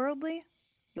otherworldly?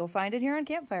 You'll find it here on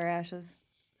Campfire Ashes.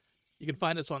 You can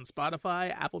find us on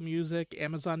Spotify, Apple Music,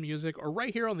 Amazon Music, or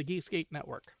right here on the Geekscape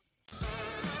Network.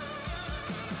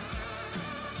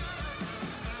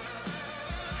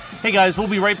 Hey guys, we'll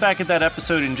be right back at that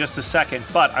episode in just a second,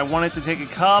 but I wanted to take a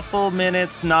couple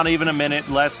minutes, not even a minute,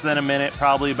 less than a minute,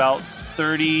 probably about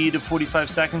 30 to 45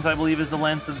 seconds, I believe is the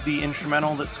length of the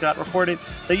instrumental that Scott recorded,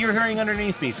 that you're hearing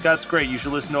underneath me. Scott's great. You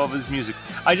should listen to all of his music.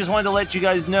 I just wanted to let you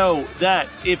guys know that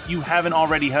if you haven't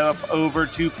already, head up over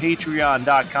to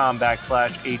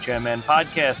patreon.com/HMN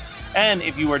podcast. And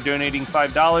if you are donating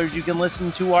 $5, you can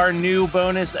listen to our new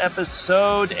bonus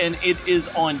episode, and it is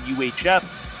on UHF.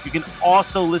 You can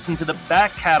also listen to the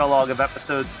back catalog of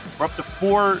episodes. We're up to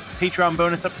 4 Patreon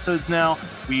bonus episodes now.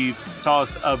 We've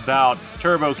talked about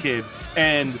Turbo Kid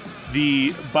and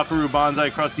the Buckaroo Banzai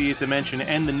Across the 8th Dimension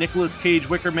and the Nicolas Cage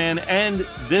Wicker Man, and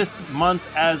this month,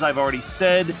 as I've already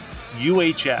said,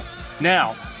 UHF.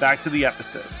 Now, back to the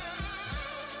episode.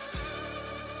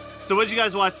 So what did you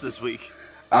guys watch this week?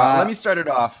 Let me start it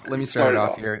off.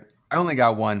 Here. I only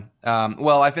got one.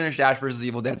 Well, I finished Ash vs.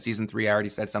 Evil Dead Season 3. I already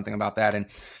said something about that. And,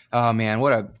 oh, man,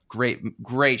 what a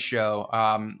great show.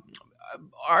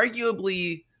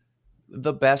 Arguably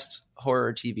the best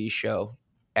horror TV show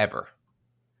ever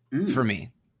for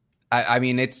me. I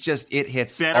mean, it's just, it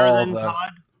hits Better all than the...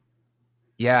 Todd?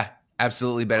 Yeah,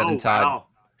 absolutely better than Todd. Wow.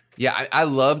 Yeah, I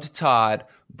loved Todd,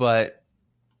 but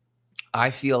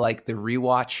I feel like the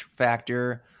rewatch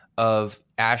factor of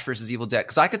Ash vs. Evil Dead,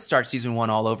 because I could start season 1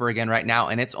 all over again right now,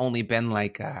 and it's only been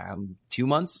like 2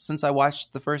 months since I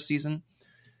watched the first season.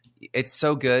 It's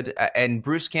so good. And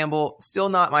Bruce Campbell, still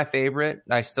not my favorite.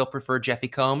 I still prefer Jeffy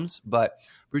Combs, but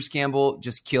Bruce Campbell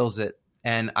just kills it.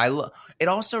 And it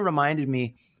also reminded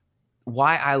me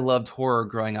why I loved horror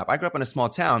growing up. I grew up in a small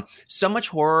town. So much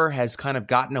horror has kind of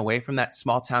gotten away from that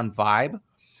small town vibe.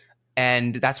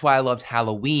 And that's why I loved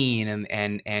Halloween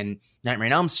and Nightmare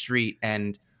on Elm Street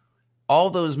and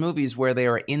all those movies where they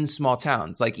are in small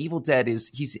towns. Like Evil Dead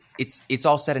it's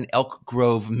all set in Elk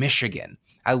Grove, Michigan.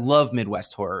 I love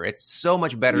Midwest horror. It's so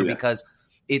much better because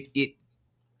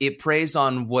it preys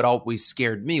on what always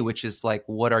scared me, which is like,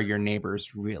 what are your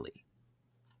neighbors really?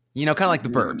 You know, kind of like The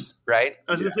Burbs, right?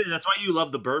 I was going to say, that's why you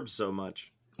love The Burbs so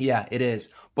much. Yeah, it is.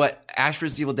 But Ash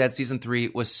vs. Evil Dead Season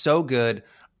 3 was so good.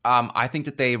 I think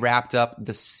that they wrapped up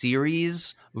the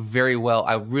series very well.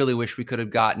 I really wish we could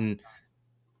have gotten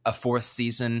a 4th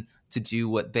season to do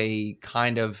what they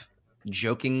kind of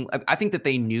joking. I think that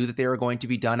they knew that they were going to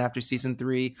be done after season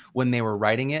 3 when they were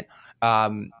writing it.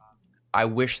 I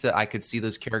wish that I could see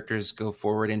those characters go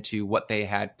forward into what they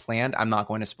had planned. I'm not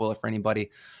going to spoil it for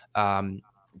anybody.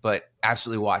 But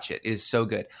absolutely watch it. It is so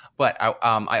good. But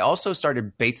I also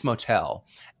started Bates Motel,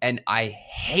 and I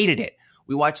hated it.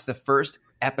 We watched the first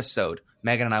episode.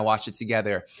 Megan and I watched it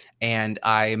together, and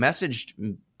I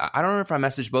messaged I don't know if I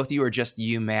messaged both of you or just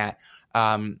you, Matt.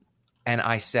 And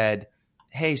I said,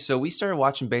 hey, so we started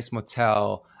watching Bates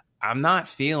Motel. I'm not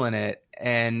feeling it.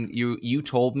 And you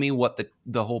told me what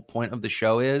the whole point of the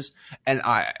show is. And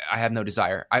I have no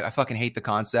desire. I fucking hate the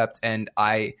concept. And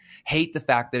I hate the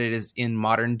fact that it is in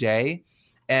modern day.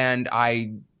 And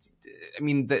I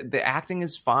mean, the acting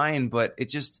is fine, but it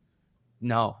just,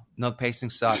 no, the pacing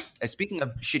sucked. And speaking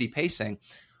of shitty pacing,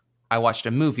 I watched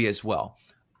a movie as well.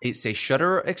 It's a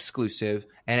Shudder exclusive,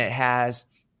 and it has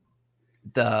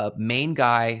the main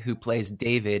guy who plays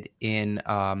David in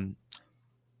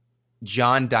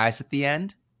John Dies at the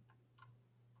End.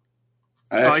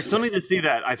 I still need to see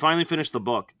that. I finally finished the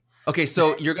book. Okay,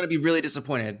 so you're going to be really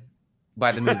disappointed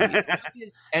by the movie.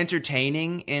 It's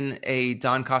entertaining in a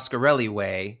Don Coscarelli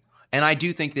way, and I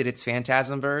do think that it's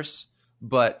Phantasmverse,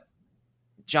 but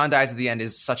John Dies at the End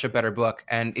is such a better book.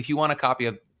 And if you want a copy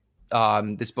of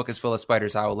This Book is Full of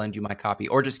Spiders, I will lend you my copy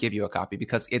or just give you a copy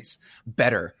because it's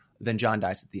better than John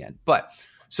Dies at the End. But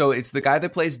so it's the guy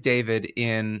that plays David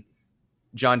in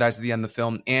John Dies at the End of the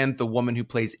film and the woman who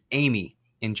plays Amy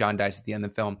in John Dies at the End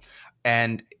of the film.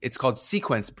 And it's called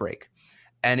Sequence Break.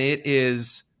 And it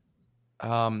is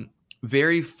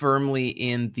very firmly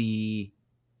in the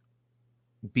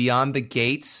Beyond the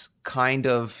Gates kind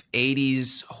of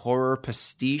 80s horror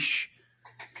pastiche,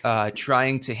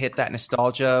 trying to hit that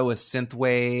nostalgia with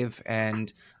synthwave.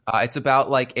 And it's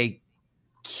about like a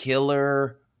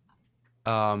killer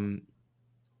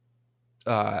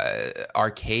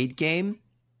arcade game,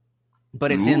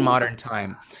 but it's in modern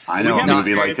time. I know a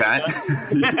movie like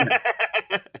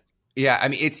that. Yeah, I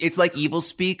mean it's like Evil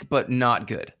Speak, but not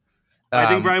good. I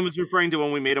think Brian was referring to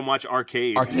when we made him watch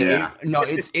Arcade. Yeah. No,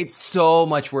 it's so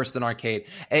much worse than Arcade.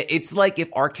 It's like if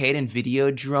Arcade and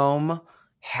Videodrome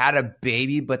had a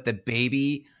baby, but the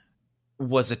baby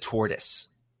was a tortoise.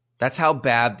 That's how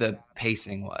bad the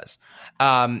pacing was.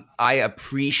 I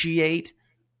appreciate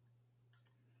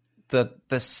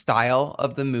the style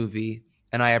of the movie,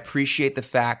 and I appreciate the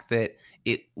fact that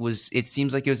it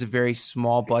seems like it was a very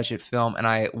small budget film, and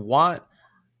I want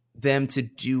them to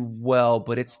do well,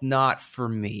 but it's not for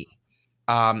me.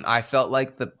 I felt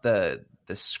like the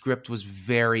script was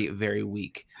very, very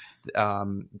weak. I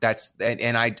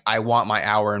want my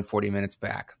hour and 40 minutes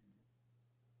back.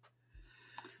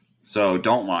 So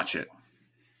don't watch it.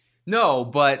 No,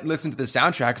 but listen to the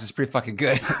soundtrack because it's pretty fucking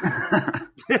good.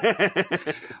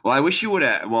 Well, I wish you would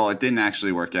have. Well, it didn't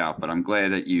actually work out, but I'm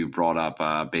glad that you brought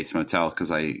up Bates Motel because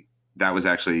that was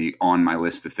actually on my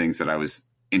list of things that I was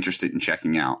interested in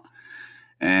checking out,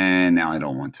 and now I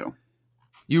don't want to.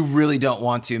 You really don't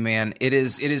want to, man. It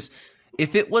is.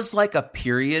 If it was like a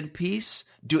period piece,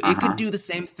 it could do the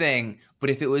same thing.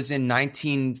 But if it was in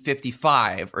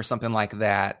 1955 or something like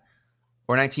that,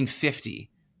 or 1950,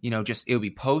 it would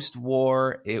be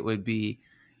post-war. It would be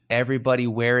everybody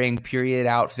wearing period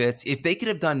outfits. If they could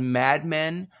have done Mad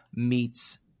Men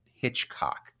meets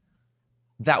Hitchcock,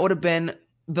 that would have been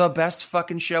the best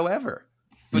fucking show ever.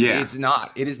 But it's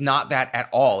not. It is not that at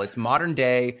all. It's modern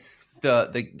day.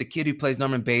 The kid who plays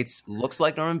Norman Bates looks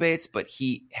like Norman Bates, but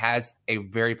he has a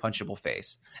very punchable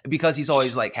face because he's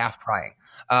always like half crying.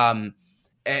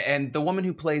 And the woman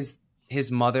who plays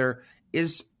his mother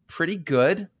is pretty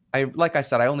good. Like I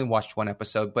said, I only watched one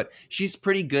episode, but she's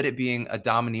pretty good at being a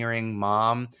domineering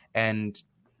mom and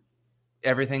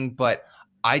everything. But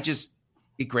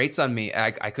it grates on me.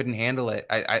 I couldn't handle it.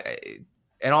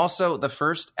 And also the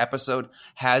first episode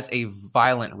has a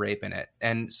violent rape in it.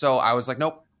 And so I was like,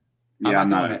 nope. I'm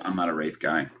not a rape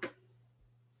guy.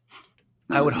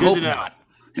 I would hope not.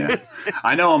 Yeah.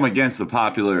 I know I'm against the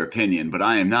popular opinion, but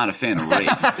I am not a fan of rape.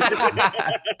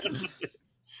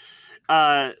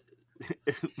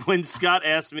 When Scott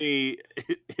asked me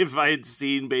if I had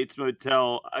seen Bates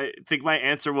Motel, I think my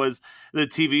answer was the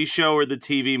TV show or the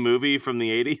TV movie from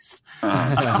the 80s.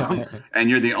 And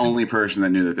you're the only person that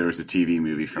knew that there was a TV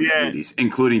movie from the 80s,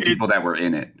 including people that were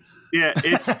in it. Yeah,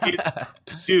 it's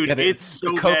dude, it's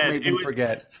so bad.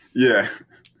 Forget. Yeah.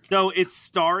 So it's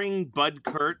starring Bud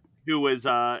Kurt, who was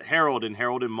Harold in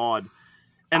Harold and Maude.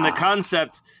 And the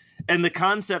concept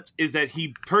is that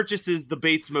he purchases the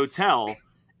Bates Motel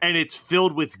and it's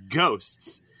filled with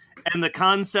ghosts. And the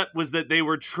concept was that they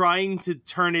were trying to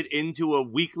turn it into a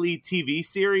weekly TV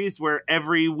series where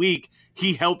every week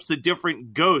he helps a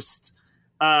different ghost,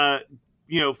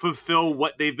 fulfill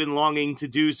what they've been longing to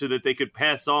do so that they could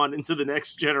pass on into the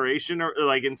next generation or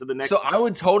like into the next. So I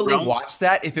would totally watch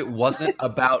that if it wasn't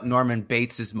about Norman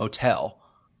Bates's motel.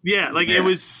 Yeah, it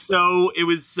was so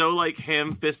like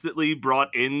ham-fistedly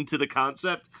brought into the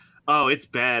concept. Oh, it's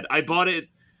bad. I bought it.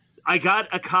 I got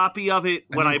a copy of it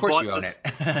when I bought it.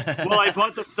 Well, I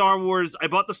bought the Star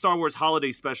Wars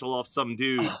holiday special off some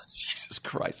dude. Oh, Jesus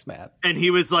Christ, Matt. And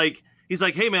he's like,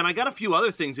 hey man, I got a few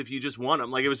other things if you just want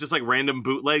them. Like, it was just like random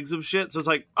bootlegs of shit. So it's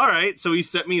like, all right. So he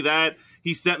sent me that.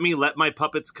 He sent me Let My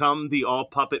Puppets Come, the all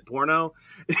puppet porno.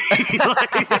 Is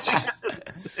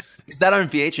that on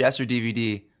VHS or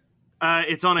DVD?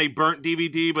 It's on a burnt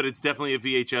DVD, but it's definitely a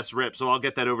VHS rip. So I'll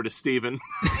get that over to Steven.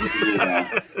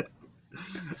 Yeah.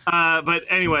 But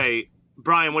anyway,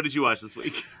 Brian, what did you watch this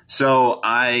week? So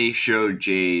I showed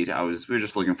Jade. We were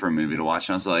just looking for a movie to watch,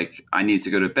 and I was like, I need to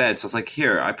go to bed. So I was like,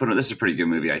 here, this is a pretty good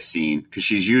movie I've seen, because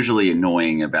she's usually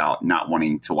annoying about not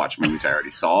wanting to watch movies I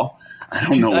already saw. I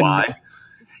don't know why.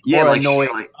 Yeah, like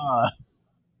annoying.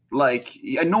 Like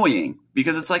annoying,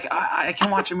 because it's like I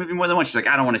can watch a movie more than once. She's like,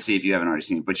 I don't want to see if you haven't already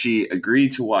seen it, but she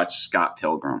agreed to watch Scott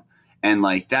Pilgrim, and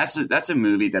like that's a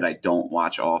movie that I don't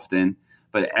watch often.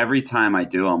 But every time I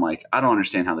do, I'm like, I don't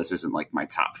understand how this isn't like my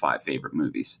top 5 favorite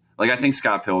movies. Like, I think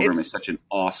Scott Pilgrim is such an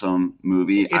awesome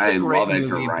movie. I love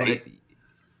Edgar Wright.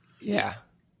 Yeah.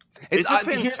 It's a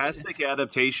fantastic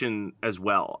adaptation as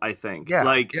well, I think. Yeah.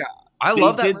 Like, yeah. I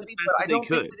love that movie, but I don't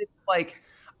think that it's like,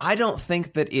 I don't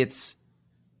think that it's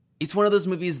one of those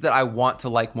movies that I want to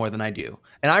like more than I do.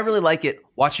 And I really like it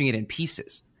watching it in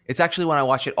pieces. It's actually when I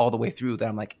watch it all the way through that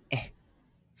I'm like, eh.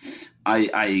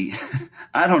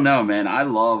 I don't know, man. I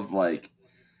love like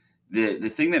the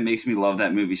thing that makes me love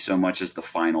that movie so much is the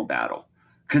final battle,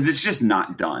 because it's just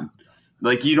not done.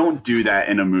 Like, you don't do that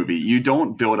in a movie. You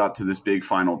don't build up to this big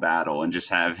final battle and just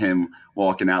have him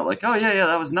walking out like, oh yeah,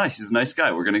 that was nice. He's a nice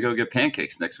guy. We're gonna go get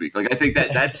pancakes next week. Like, I think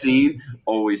that scene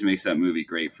always makes that movie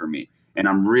great for me, and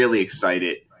I'm really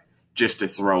excited just to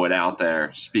throw it out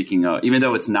there. Speaking of, even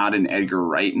though it's not an Edgar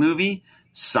Wright movie,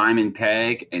 Simon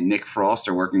Pegg and Nick Frost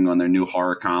are working on their new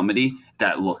horror comedy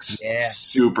that looks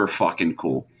super fucking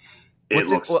cool.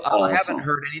 Awesome. I haven't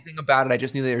heard anything about it. I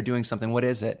just knew they were doing something. What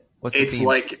is it? What's the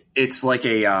theme? It's like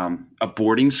a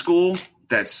boarding school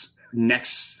that's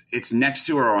next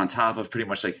to or on top of pretty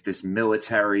much like this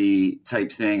military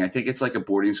type thing. I think it's like a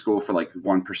boarding school for like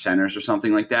 1%ers or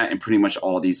something like that, and pretty much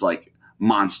all these like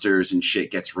monsters and shit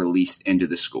gets released into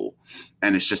the school,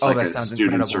 and it's just like a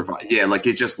student survive. Yeah, like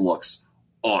it just looks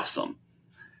awesome.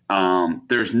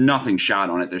 There's nothing shot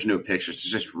on it. There's no pictures. It's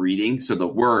just reading. So the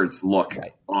words look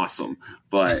awesome.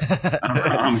 But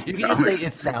you can just say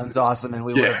it sounds awesome, and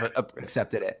we would have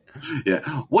accepted it. Yeah.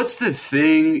 What's the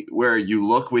thing where you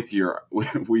look with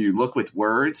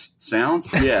words? Sounds?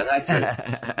 Yeah, that's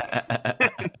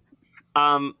it.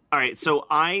 All right. So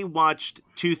I watched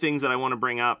 2 things that I want to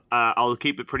bring up. I'll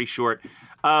keep it pretty short.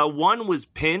 One was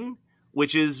Pin,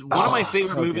 which is one of my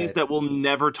favorite movies that we'll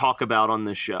never talk about on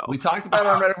this show. We talked about it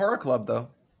on Reddit Horror Club, though.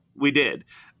 We did.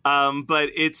 But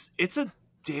it's a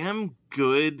damn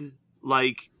good,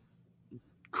 like,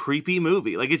 creepy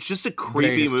movie. Like, it's just a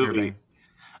creepy movie.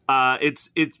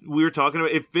 We were talking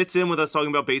about, it fits in with us talking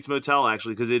about Bates Motel,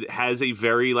 actually, because it has a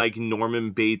very, like,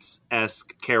 Norman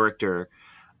Bates-esque character.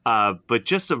 But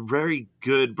just a very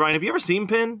good... Brian, have you ever seen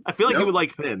Pin? I feel like you would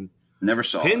like Pin. Never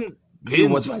saw it.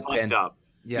 Pin's fucked up.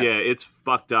 Yeah, it's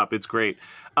fucked up. It's great.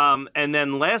 And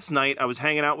then last night I was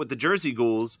hanging out with the Jersey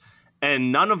Ghouls,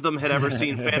 and none of them had ever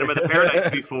seen Phantom of the Paradise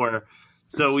before.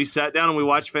 So we sat down and we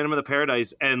watched Phantom of the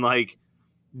Paradise, and like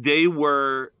they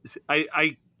were,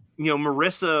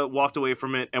 Marissa walked away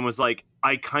from it and was like,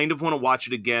 I kind of want to watch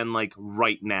it again, like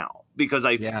right now, because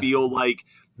I feel like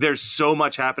there's so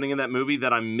much happening in that movie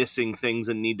that I'm missing things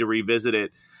and need to revisit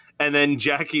it. And then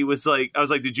Jackie was like, I was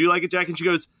like, did you like it, Jackie? And she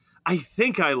goes, I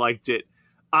think I liked it.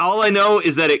 All I know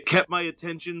is that it kept my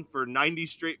attention for 90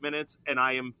 straight minutes, and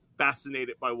I am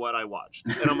fascinated by what I watched.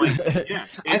 And I'm like, yeah.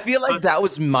 I feel like that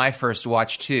was my first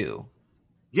watch, too.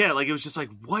 Yeah, like, it was just like,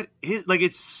 what is... Like,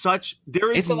 it's such...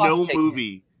 There is no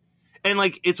movie. And,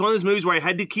 like, it's one of those movies where I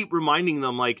had to keep reminding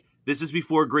them, like, this is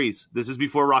before Grease. This is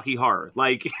before Rocky Horror.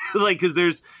 Like, because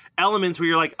there's elements where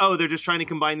you're like, oh, they're just trying to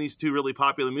combine these 2 really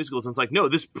popular musicals. And it's like, no,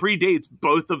 this predates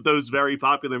both of those very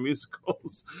popular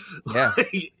musicals. Yeah.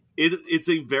 Like, it's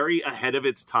a very ahead of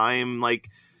its time, like,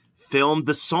 film.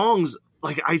 The songs,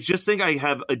 like, I just think I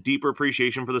have a deeper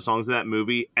appreciation for the songs in that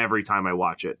movie every time I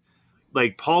watch it.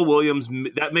 Like, Paul Williams,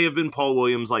 that may have been Paul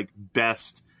Williams' like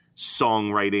best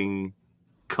songwriting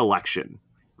collection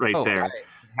right there. It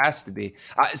has to be.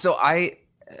 So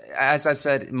as I've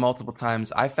said multiple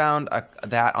times, I found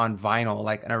that on vinyl,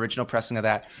 like an original pressing of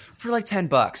that, for like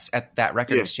 $10 at that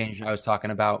record exchange I was talking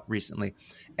about recently.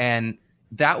 And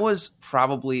that was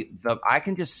probably I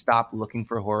can just stop looking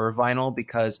for horror vinyl,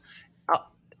 because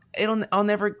I'll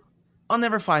never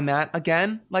find that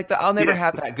again. Like I'll never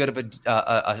have that good of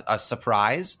a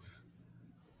surprise.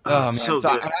 Oh man! so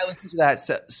So good. I listen to that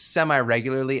semi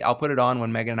regularly. I'll put it on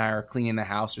when Megan and I are cleaning the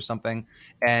house or something,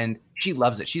 and she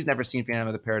loves it. She's never seen Phantom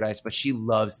of the Paradise, but she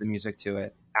loves the music to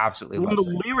it. Absolutely Well, loves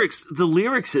the it.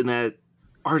 lyrics in that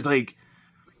are like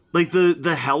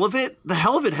the hell of it. The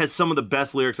hell of it has some of the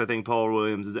best lyrics I think Paul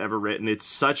Williams has ever written. It's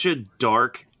such a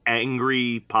dark,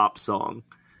 angry pop song.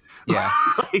 Yeah,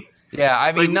 Like, yeah.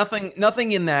 I mean, like-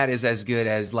 nothing in that is as good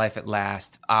as Life at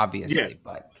Last, obviously. Yeah.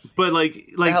 But But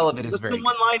like hell of it is that's very the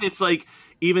one line. It's like,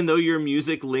 even though your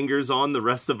music lingers on, the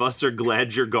rest of us are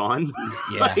glad you're gone.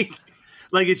 Yeah.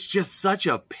 like it's just such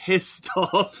a pissed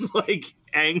off, like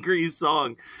angry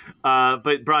song.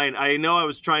 But Brian, I know I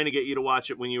was trying to get you to watch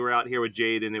it when you were out here with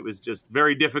Jade, and it was just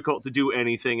very difficult to do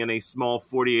anything in a small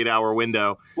 48-hour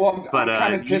window. Well, But, I'm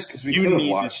kind of pissed because we you could have need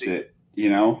to watched see it. You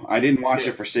know, I didn't watch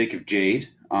it for sake of Jade.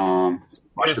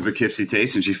 Watched the Poughkeepsie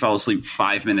tapes, and she fell asleep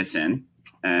 5 minutes in.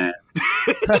 And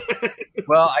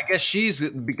well, I guess she's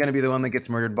going to be the one that gets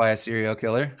murdered by a serial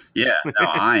killer. yeah, no,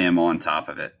 I am on top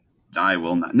of it. I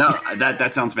will not. No,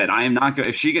 that sounds bad. I am not going.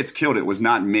 If she gets killed, it was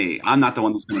not me. I'm not the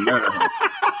one that's going to murder her.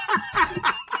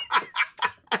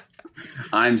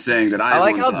 I'm saying that I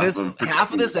like how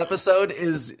half of this episode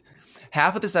is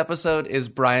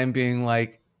Brian being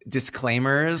like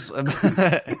disclaimers.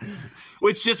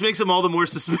 Which just makes him all the more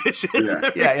suspicious.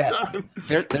 every time.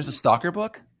 There's a stalker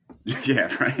book.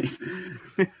 Yeah, right.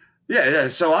 Yeah.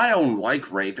 So I don't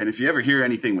like rape, and if you ever hear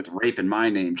anything with rape in my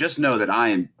name, just know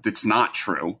that it's not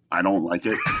true. I don't like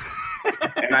it,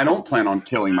 and I don't plan on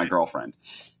killing my girlfriend.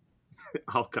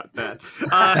 I'll cut that.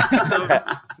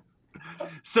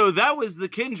 So that was The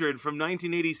Kindred from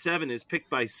 1987, is picked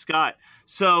by Scott.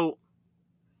 So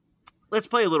let's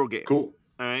play a little game. Cool.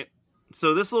 All right.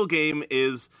 So this little game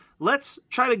is, let's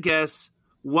try to guess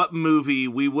what movie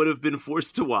we would have been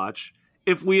forced to watch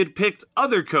if we had picked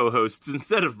other co-hosts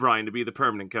instead of Brian to be the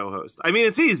permanent co-host. I mean,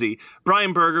 it's easy.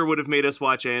 Brian Berger would have made us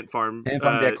watch Ant Farm Dick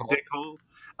Hole.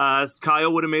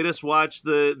 Kyle would have made us watch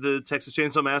the Texas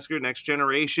Chainsaw Massacre Next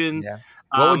Generation. Yeah.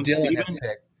 What would Dylan Steven, have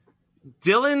picked?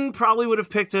 Dylan probably would have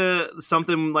picked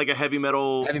something like a heavy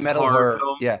metal horror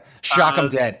film. Yeah, Shock 'em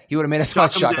Dead. He would have made us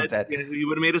watch Shock 'em Dead. Yeah, he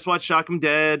would have made us watch Shock 'em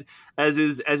Dead as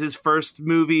his first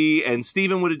movie, and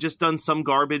Steven would have just done some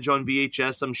garbage on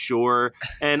VHS, I'm sure.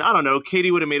 And I don't know, Katie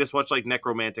would have made us watch like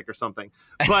Necromantic or something.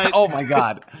 But oh my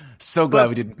god, so glad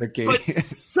we didn't pick Katie. But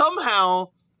somehow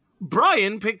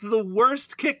Brian picked the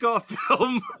worst kickoff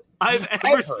film I've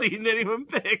ever seen anyone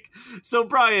pick. So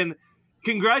Brian,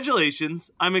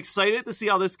 congratulations. I'm excited to see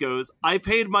how this goes. I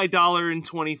paid my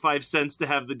 $1.25 to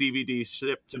have the DVD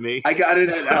shipped to me. I got it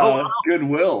at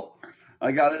Goodwill.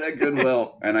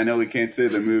 And I know we can't say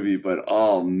the movie, but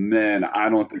oh man,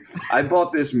 I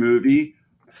bought this movie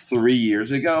 3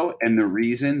 years ago, and the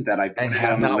reason that I put and it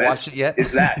have on the not list watched it yet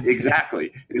is that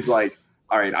exactly. It's like,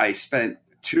 all right, I spent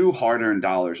 $2 hard-earned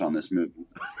dollars on this movie,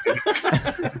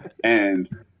 and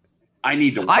I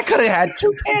need to. I could have had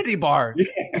 2 candy bars.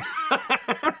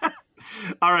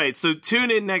 All right, so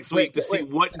tune in next week to see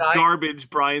what garbage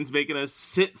Brian's making us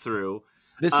sit through.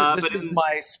 This is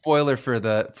my spoiler for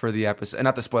the episode.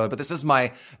 Not the spoiler, but this is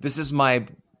my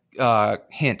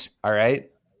hint. All right.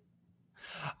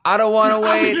 I don't want to wait.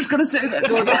 I was just gonna say that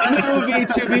for this movie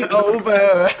to be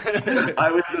over.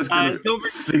 I was just gonna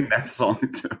sing that song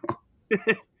too.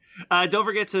 Don't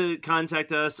forget to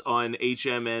contact us on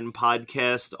HMN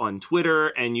Podcast on Twitter,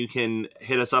 and you can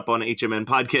hit us up on HMN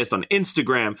Podcast on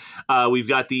Instagram. We've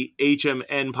got the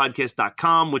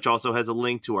HMNpodcast.com, which also has a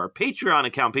link to our Patreon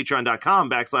account,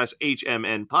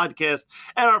 patreon.com/HMN Podcast,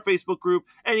 and our Facebook group.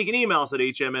 And you can email us at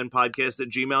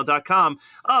hmnpodcast@gmail.com.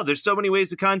 Oh, there's so many ways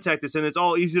to contact us, and it's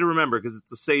all easy to remember because it's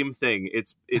the same thing.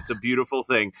 It's a beautiful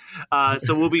thing.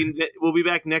 So we'll be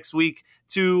back next week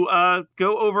to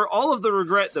go over all of the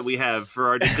regret that we have for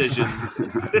our decisions.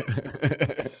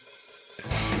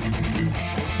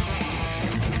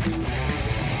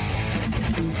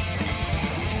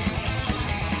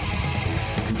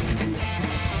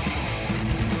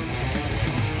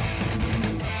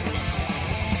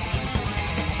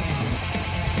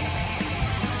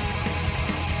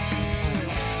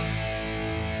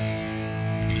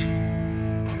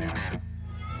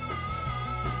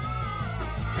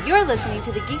 You're listening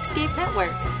to the Geekscape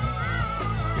Network.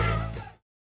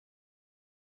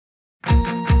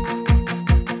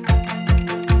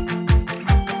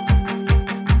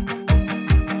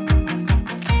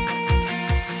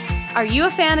 Are you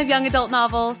a fan of young adult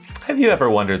novels? Have you ever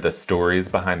wondered the stories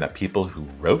behind the people who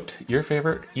wrote your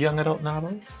favorite young adult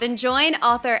novels? Then join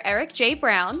author Eric J.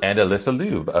 Brown And Alyssa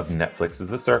Lube of Netflix's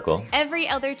The Circle. every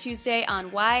other Tuesday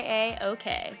on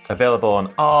YAOK. Available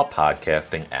on all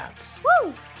podcasting apps.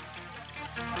 Woo!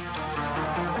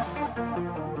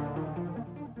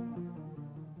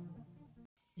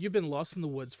 You've been lost in the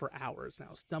woods for hours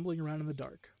now, stumbling around in the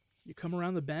dark. You come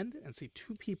around the bend and see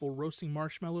two people roasting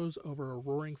marshmallows over a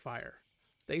roaring fire.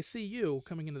 They see you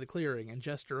coming into the clearing and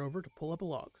gesture over to pull up a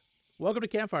log. Welcome to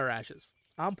Campfire Ashes.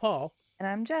 I'm Paul. And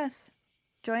I'm Jess.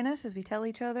 Join us as we tell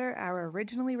each other our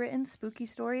originally written spooky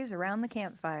stories around the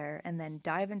campfire and then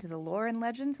dive into the lore and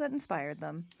legends that inspired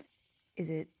them.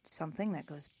 Is it something that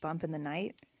goes bump in the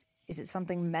night? Is it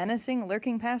something menacing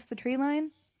lurking past the tree line?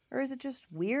 Or is it just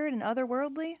weird and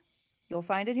otherworldly? You'll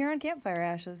find it here on Campfire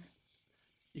Ashes.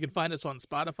 You can find us on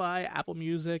Spotify, Apple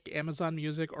Music, Amazon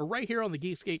Music, or right here on the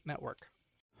Geekscape Network.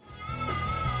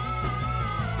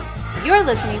 You're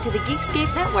listening to the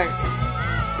Geekscape Network.